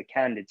for the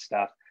candid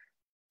stuff.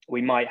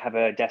 We might have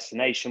a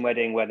destination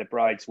wedding where the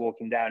bride's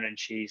walking down and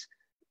she's,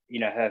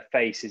 her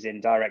face is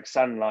in direct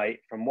sunlight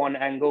from one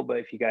angle, but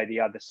if you go the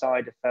other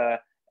side of her,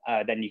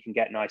 then you can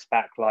get nice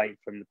backlight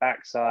from the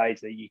backside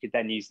that you could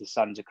then use the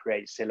sun to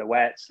create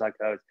silhouettes, like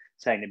I was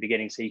saying at the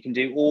beginning. So you can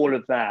do all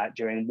of that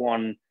during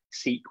one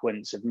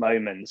sequence of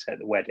moments at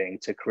the wedding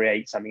to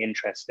create something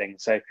interesting.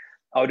 So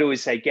I would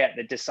always say, get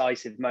the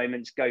decisive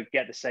moments, go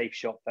get the safe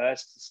shot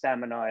first.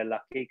 Stam and I are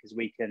lucky because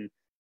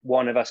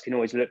one of us can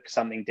always look for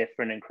something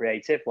different and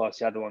creative whilst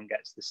the other one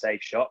gets the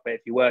safe shot. But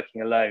if you're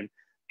working alone,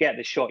 get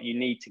the shot you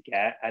need to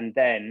get, and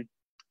then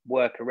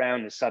work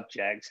around the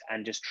subject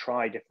and just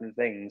try different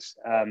things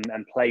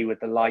and play with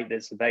the light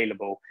that's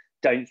available.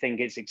 Don't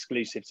think it's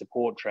exclusive to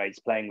portraits,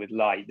 playing with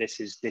light. This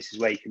is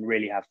where you can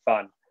really have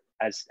fun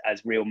as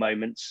real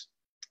moments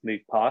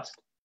move past.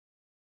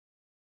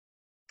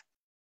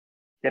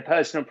 Their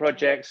personal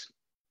projects,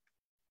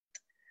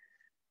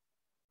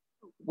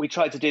 we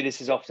try to do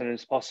this as often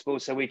as possible.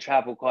 So we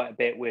travel quite a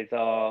bit with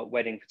our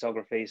wedding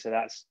photography. So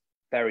that's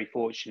very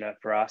fortunate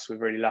for us. We're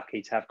really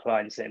lucky to have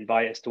clients that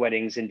invite us to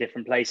weddings in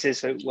different places.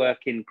 So work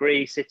in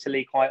Greece,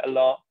 Italy quite a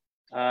lot.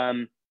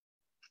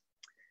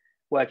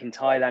 Work in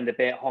Thailand a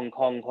bit, Hong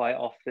Kong quite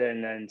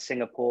often, and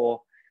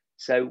Singapore.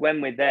 So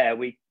when we're there,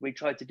 we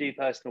try to do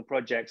personal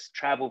projects.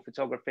 Travel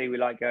photography, we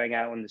like going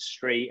out on the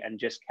street and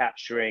just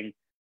capturing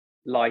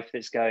life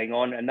that's going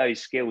on, and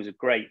those skills are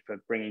great for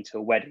bringing to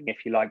a wedding.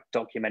 If you like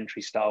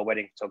documentary style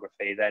wedding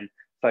photography, then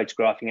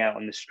photographing out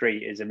on the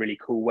street is a really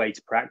cool way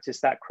to practice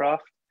that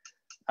craft.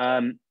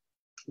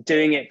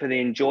 Doing it for the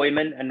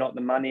enjoyment and not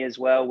the money as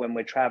well when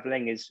we're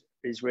traveling is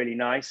really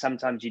nice.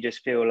 Sometimes you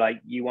just feel like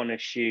you want to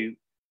shoot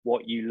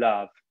what you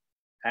love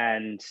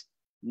and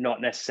not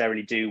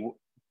necessarily do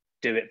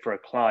it for a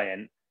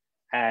client.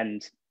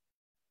 And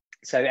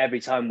so every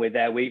time we're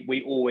there,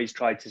 we always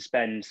try to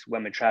spend,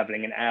 when we're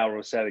traveling, an hour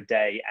or so a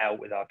day out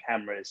with our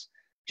cameras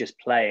just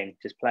playing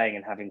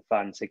and having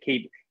fun. So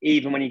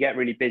even when you get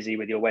really busy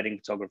with your wedding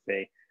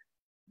photography,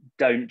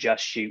 don't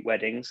just shoot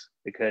weddings,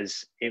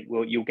 because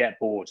you'll get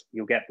bored.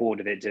 You'll get bored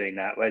of it doing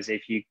that. Whereas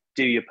if you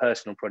do your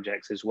personal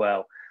projects as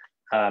well,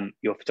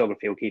 your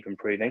photography will keep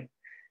improving.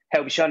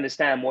 Helps you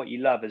understand what you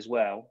love as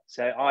well.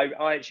 So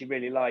I actually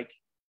really like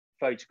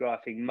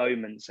photographing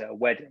moments at a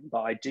wedding,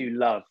 but I do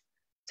love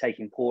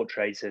taking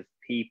portraits of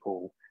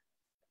people,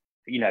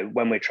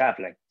 when we're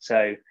traveling.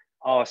 So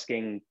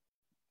asking,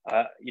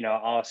 I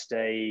asked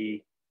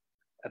a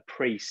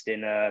priest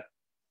in a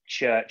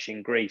church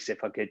in Greece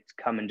if I could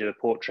come and do a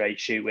portrait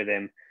shoot with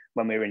him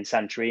when we were in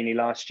Santorini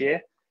last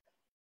year,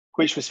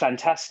 which was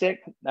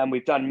fantastic. And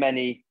we've done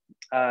many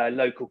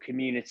local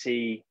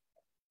community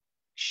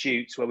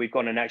shoots where we've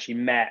gone and actually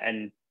met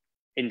and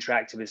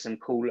interacted with some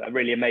cool,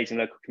 really amazing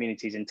local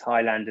communities in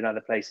Thailand and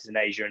other places in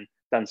Asia, and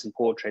done some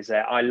portraits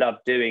there. I love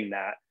doing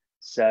that.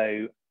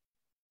 So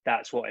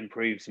that's what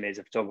improves me as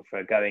a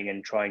photographer, going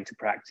and trying to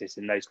practice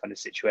in those kind of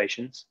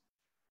situations,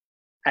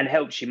 and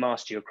helps you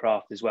master your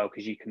craft as well,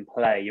 because you can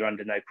play, you're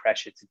under no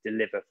pressure to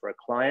deliver for a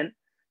client.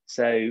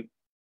 So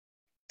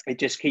it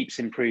just keeps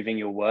improving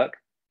your work.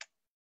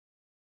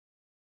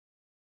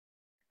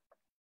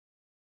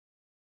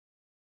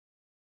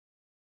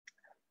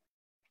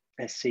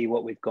 Let's see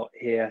what we've got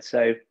here.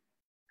 So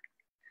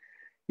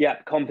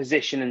yeah,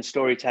 composition and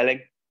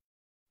storytelling.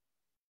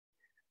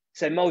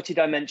 So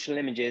multi-dimensional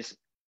images,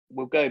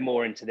 we'll go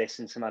more into this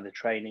in some other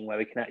training where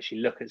we can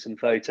actually look at some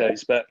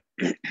photos, but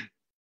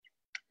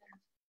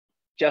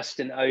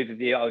just an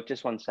overview. Oh,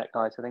 just one sec,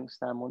 guys. I think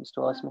Stan wants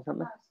to ask me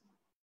something.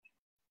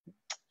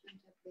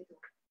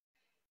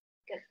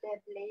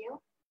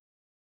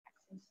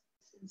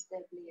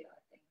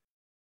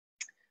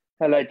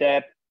 Hello,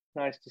 Deb.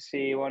 Nice to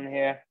see you on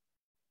here.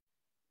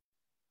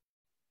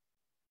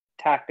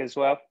 Tack as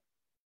well.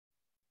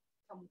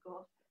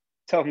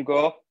 Tom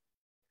Gore.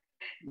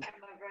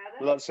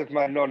 Lots of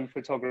my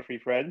non-photography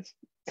friends.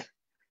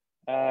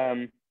 Oh,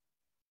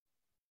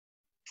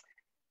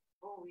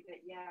 we got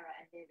Yara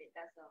and David.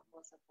 That's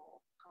also for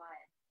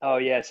clients. Oh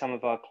yeah, some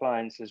of our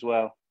clients as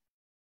well.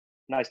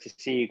 Nice to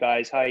see you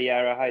guys. Hi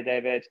Yara. Hi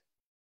David.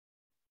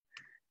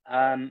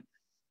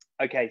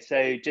 Okay,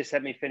 so just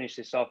let me finish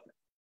this off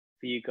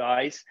for you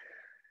guys.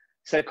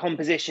 So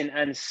composition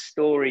and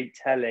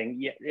storytelling.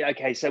 Yeah.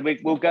 Okay, so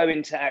we'll go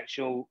into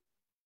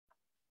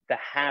the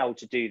how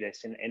to do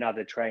this in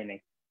other training,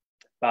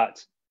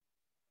 but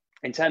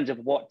in terms of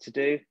what to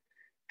do,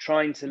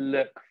 trying to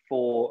look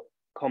for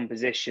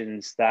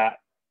compositions that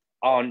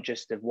aren't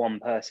just of one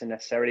person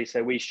necessarily.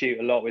 So we shoot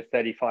a lot with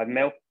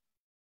 35mm,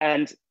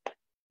 and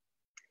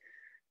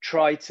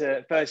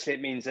firstly,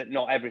 it means that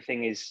not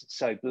everything is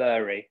so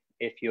blurry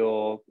if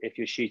you're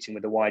shooting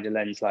with a wider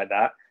lens like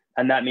that.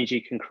 And that means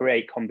you can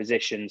create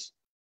compositions.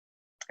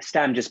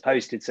 Stan just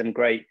posted some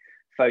great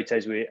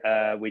photos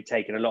we'd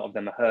taken. A lot of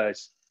them are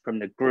hers from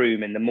the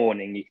groom in the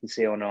morning. You can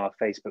see on our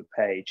Facebook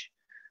page,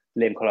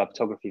 Liam Collard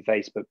Photography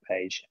Facebook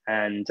page.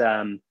 And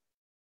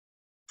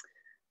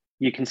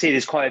you can see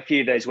there's quite a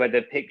few of those where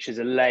the pictures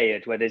are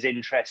layered, where there's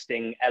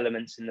interesting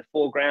elements in the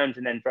foreground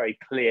and then very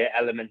clear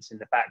elements in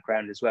the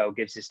background as well. It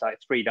gives this like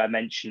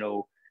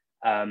three-dimensional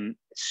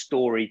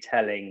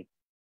storytelling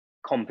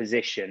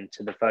composition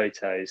to the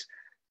photos.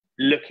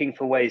 Looking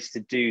for ways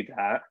to do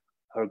that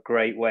are a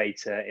great way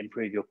to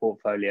improve your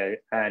portfolio,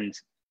 and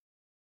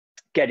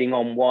getting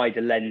on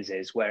wider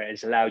lenses where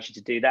it allows you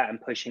to do that,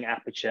 and pushing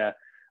aperture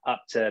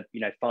up to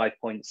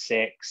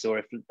 5.6, or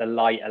if the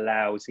light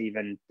allows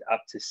even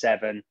up to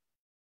 7.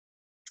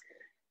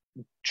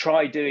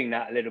 Try doing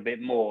that a little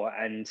bit more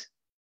and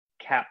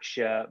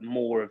capture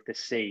more of the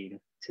scene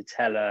to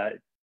tell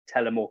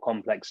a more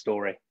complex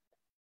story.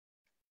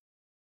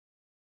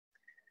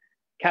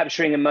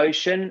 Capturing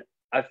emotion.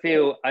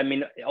 I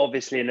mean,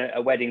 obviously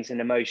a wedding's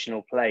an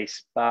emotional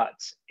place, but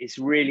it's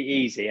really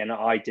easy, and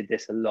I did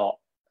this a lot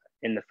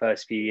in the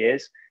first few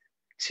years,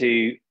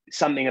 to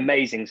something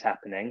amazing's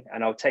happening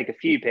and I'll take a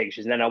few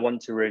pictures and then I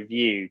want to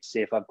review to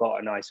see if I've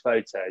got a nice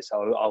photo.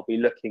 So I'll be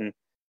looking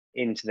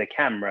into the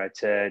camera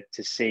to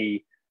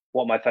see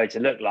what my photo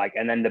looked like.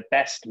 And then the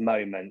best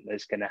moment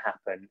that's going to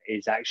happen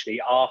is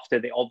actually after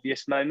the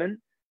obvious moment.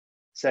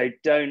 So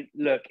don't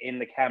look in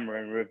the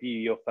camera and review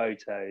your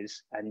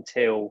photos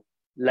until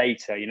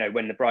later,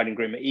 when the bride and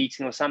groom are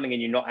eating or something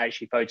and you're not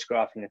actually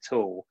photographing at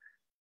all.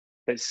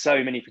 But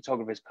so many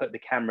photographers put the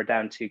camera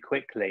down too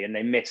quickly and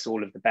they miss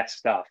all of the best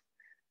stuff.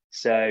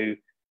 So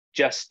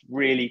just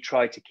really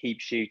try to keep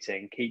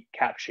shooting, keep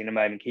capturing the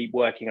moment, keep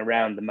working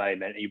around the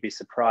moment, and you'll be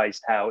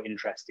surprised how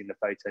interesting the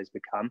photos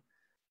become.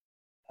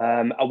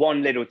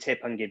 One little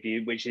tip I can give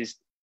you, which is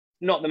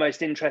not the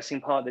most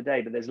interesting part of the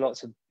day, but there's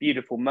lots of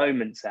beautiful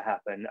moments that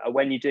happen, are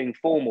when you're doing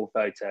formal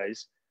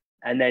photos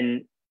and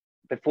then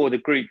before the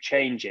group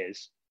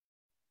changes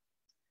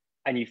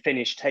and you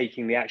finish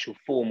taking the actual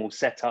formal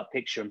setup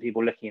picture and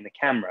people looking in the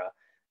camera,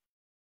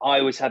 I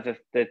always have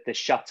the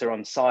shutter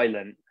on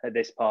silent at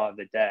this part of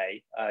the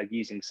day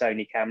using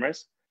Sony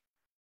cameras.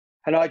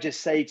 And I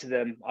just say to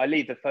them, I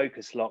leave the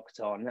focus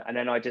locked on and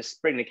then I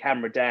just bring the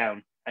camera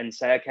down and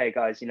say, okay,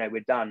 guys, you know,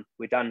 we're done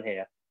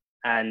here.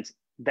 And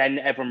then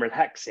everyone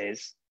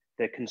relaxes,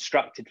 the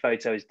constructed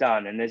photo is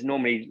done. And there's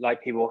normally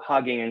like people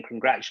hugging and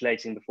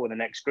congratulating before the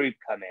next group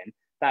come in.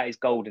 That is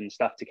golden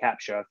stuff to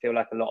capture. I feel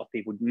like a lot of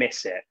people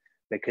miss it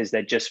because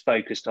they're just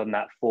focused on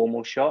that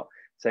formal shot.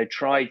 So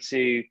try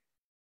to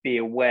be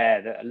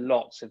aware that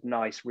lots of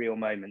nice real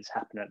moments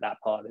happen at that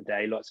part of the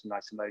day, lots of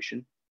nice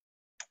emotion.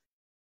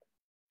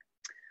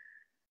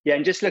 Yeah,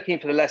 and just looking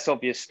for the less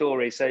obvious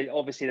stories. So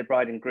obviously the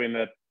bride and groom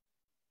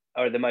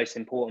are the most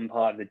important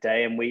part of the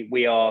day, and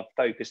we are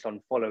focused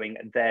on following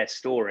their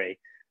story,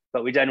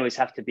 but we don't always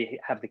have to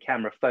have the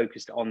camera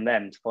focused on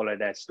them to follow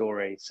their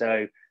story.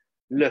 So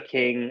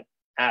looking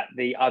at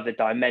the other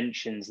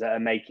dimensions that are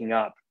making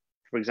up,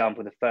 for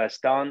example, the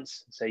first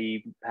dance. So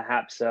you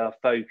perhaps are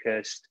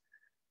focused,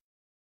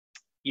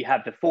 you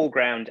have the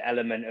foreground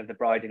element of the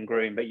bride and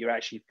groom, but you're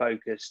actually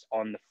focused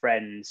on the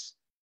friends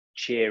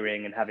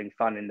cheering and having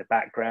fun in the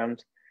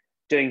background.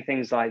 Doing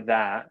things like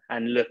that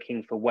and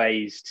looking for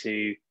ways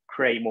to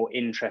create more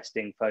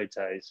interesting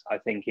photos, I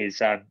think is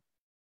going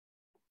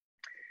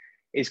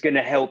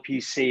to help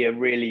you see a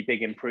really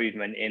big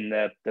improvement in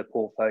the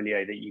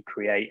portfolio that you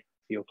create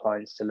for your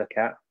clients to look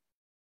at.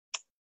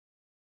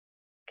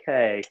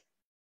 Okay.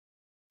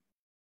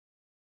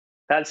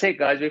 That's it,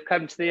 guys. We've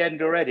come to the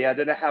end already. I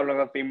don't know how long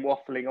I've been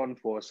waffling on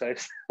for, so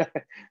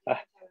I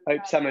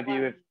hope some of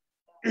you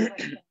have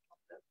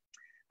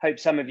hope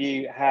some of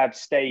you have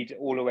stayed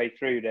all the way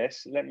through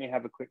this. Let me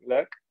have a quick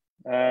look.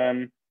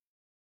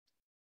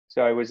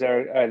 Sorry, was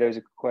there? Oh, there was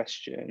a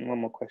question. One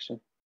more question.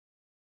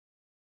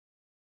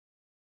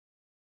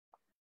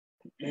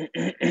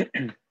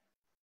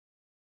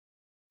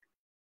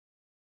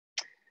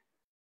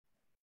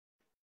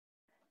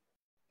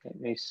 Let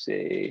me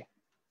see.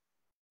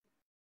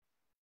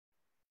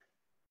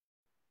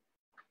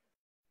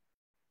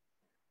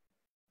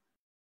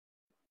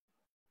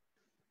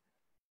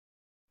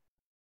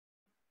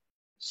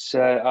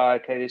 So,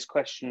 okay, this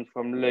question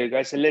from Luke.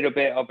 It's a little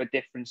bit of a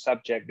different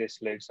subject, this,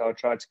 Luke, so I'll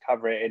try to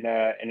cover it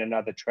in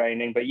another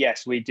training. But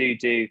yes, we do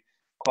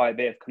quite a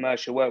bit of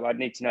commercial work. I'd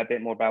need to know a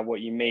bit more about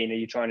what you mean. Are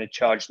you trying to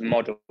charge the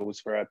models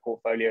for a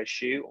portfolio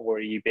shoot, or are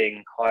you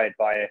being hired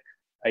by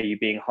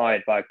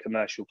a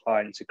commercial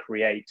client to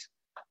create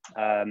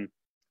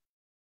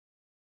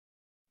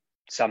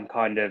some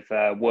kind of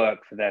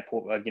work for their,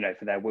 you know,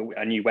 for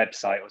a new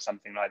website or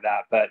something like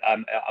that? But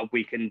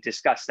we can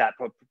discuss that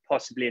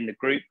possibly in the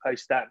group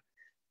post that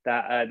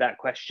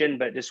question.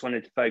 But just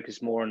wanted to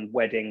focus more on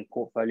wedding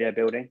portfolio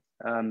building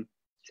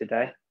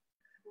today.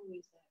 Who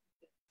is that?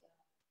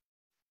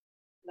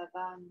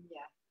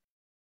 Lavanya.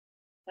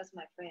 That's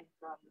my friend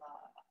from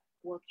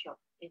workshop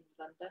in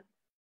London.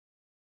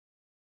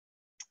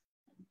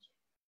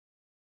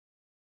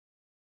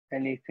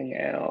 Anything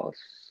else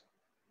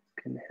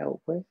can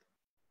help with?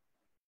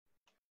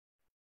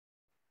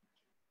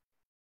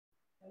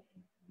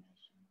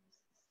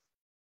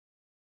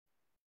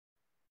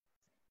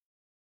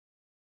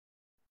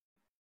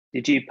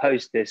 Did you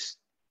post this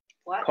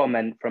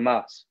comment from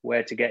us,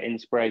 where to get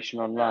inspiration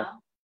online?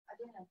 No, I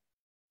didn't.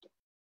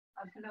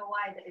 I don't know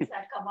why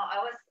that come out.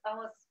 I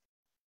was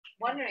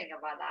wondering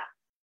about that.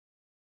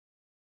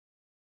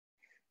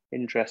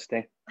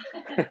 Interesting.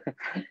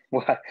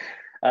 Well,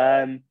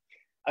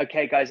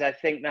 okay, guys, I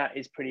think that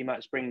is pretty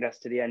much bringing us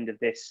to the end of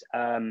this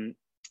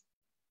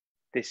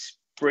this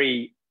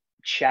free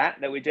chat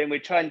that we're doing. We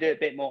try and do it a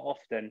bit more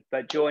often,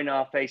 but join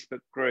our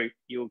Facebook group.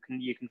 You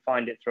can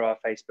find it through our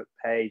Facebook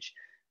page.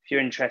 If you're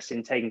interested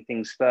in taking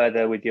things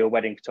further with your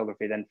wedding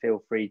photography, then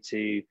feel free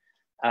to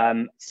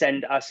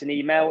send us an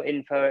email,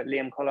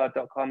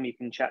 info@liamcollard.com. You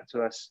can chat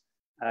to us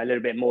a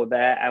little bit more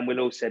there, and we'll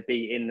also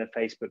be in the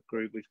Facebook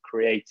group we've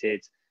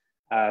created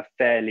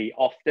fairly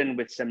often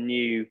with some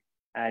new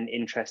and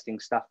interesting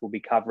stuff we'll be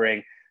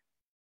covering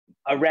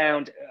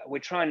around.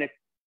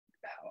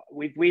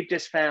 We've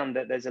just found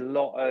that there's a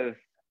lot of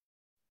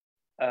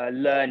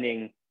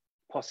learning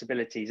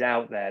possibilities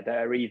out there that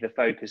are either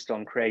focused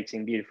on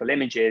creating beautiful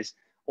images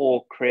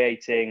or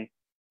creating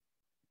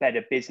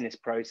better business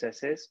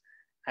processes.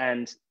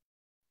 And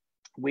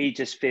we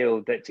just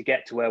feel that to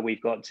get to where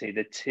we've got to,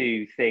 the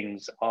two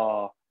things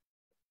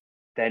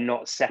they're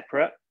not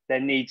separate. There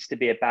needs to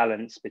be a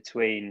balance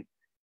between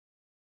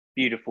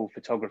beautiful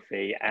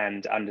photography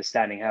and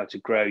understanding how to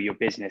grow your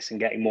business and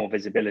getting more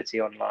visibility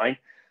online.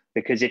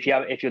 Because if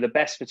you're the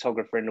best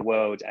photographer in the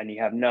world and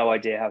you have no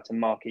idea how to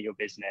market your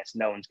business,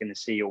 no one's going to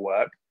see your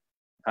work.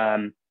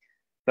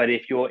 But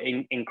if you're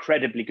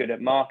incredibly good at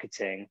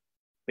marketing,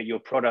 but your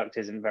product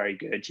isn't very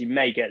good, you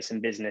may get some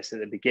business at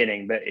the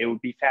beginning, but it will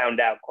be found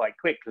out quite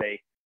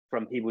quickly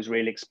from people's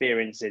real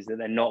experiences that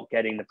they're not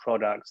getting the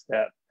products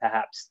that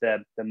perhaps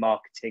the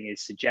marketing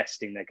is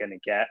suggesting they're going to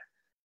get.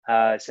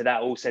 So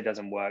that also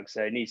doesn't work.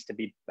 So it needs to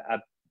be a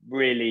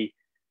really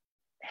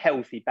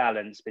healthy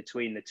balance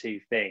between the two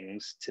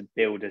things to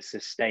build a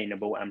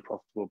sustainable and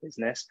profitable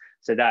business.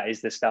 So that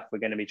is the stuff we're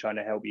going to be trying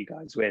to help you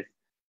guys with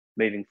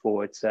moving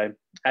forward. So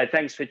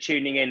thanks for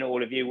tuning in,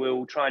 all of you.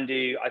 We'll try and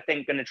do, I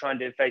think, going to try and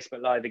do a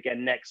Facebook Live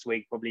again next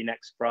week, probably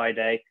next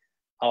Friday.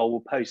 I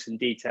will post some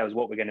details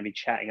what we're going to be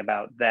chatting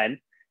about then,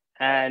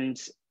 and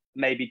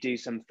maybe do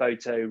some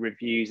photo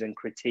reviews and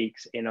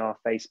critiques in our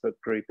Facebook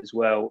group as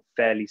well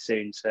fairly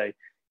soon. So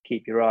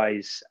keep your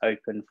eyes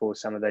open for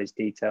some of those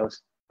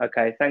details.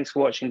 Okay, thanks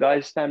for watching,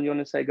 guys. Sam, you want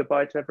to say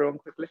goodbye to everyone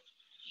quickly?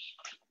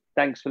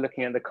 Thanks for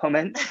looking at the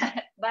comments.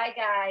 Bye,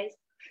 guys.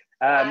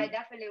 I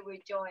definitely will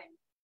join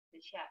the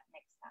chat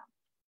next time.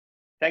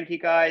 Thank you,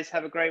 guys.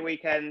 Have a great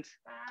weekend.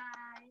 Bye.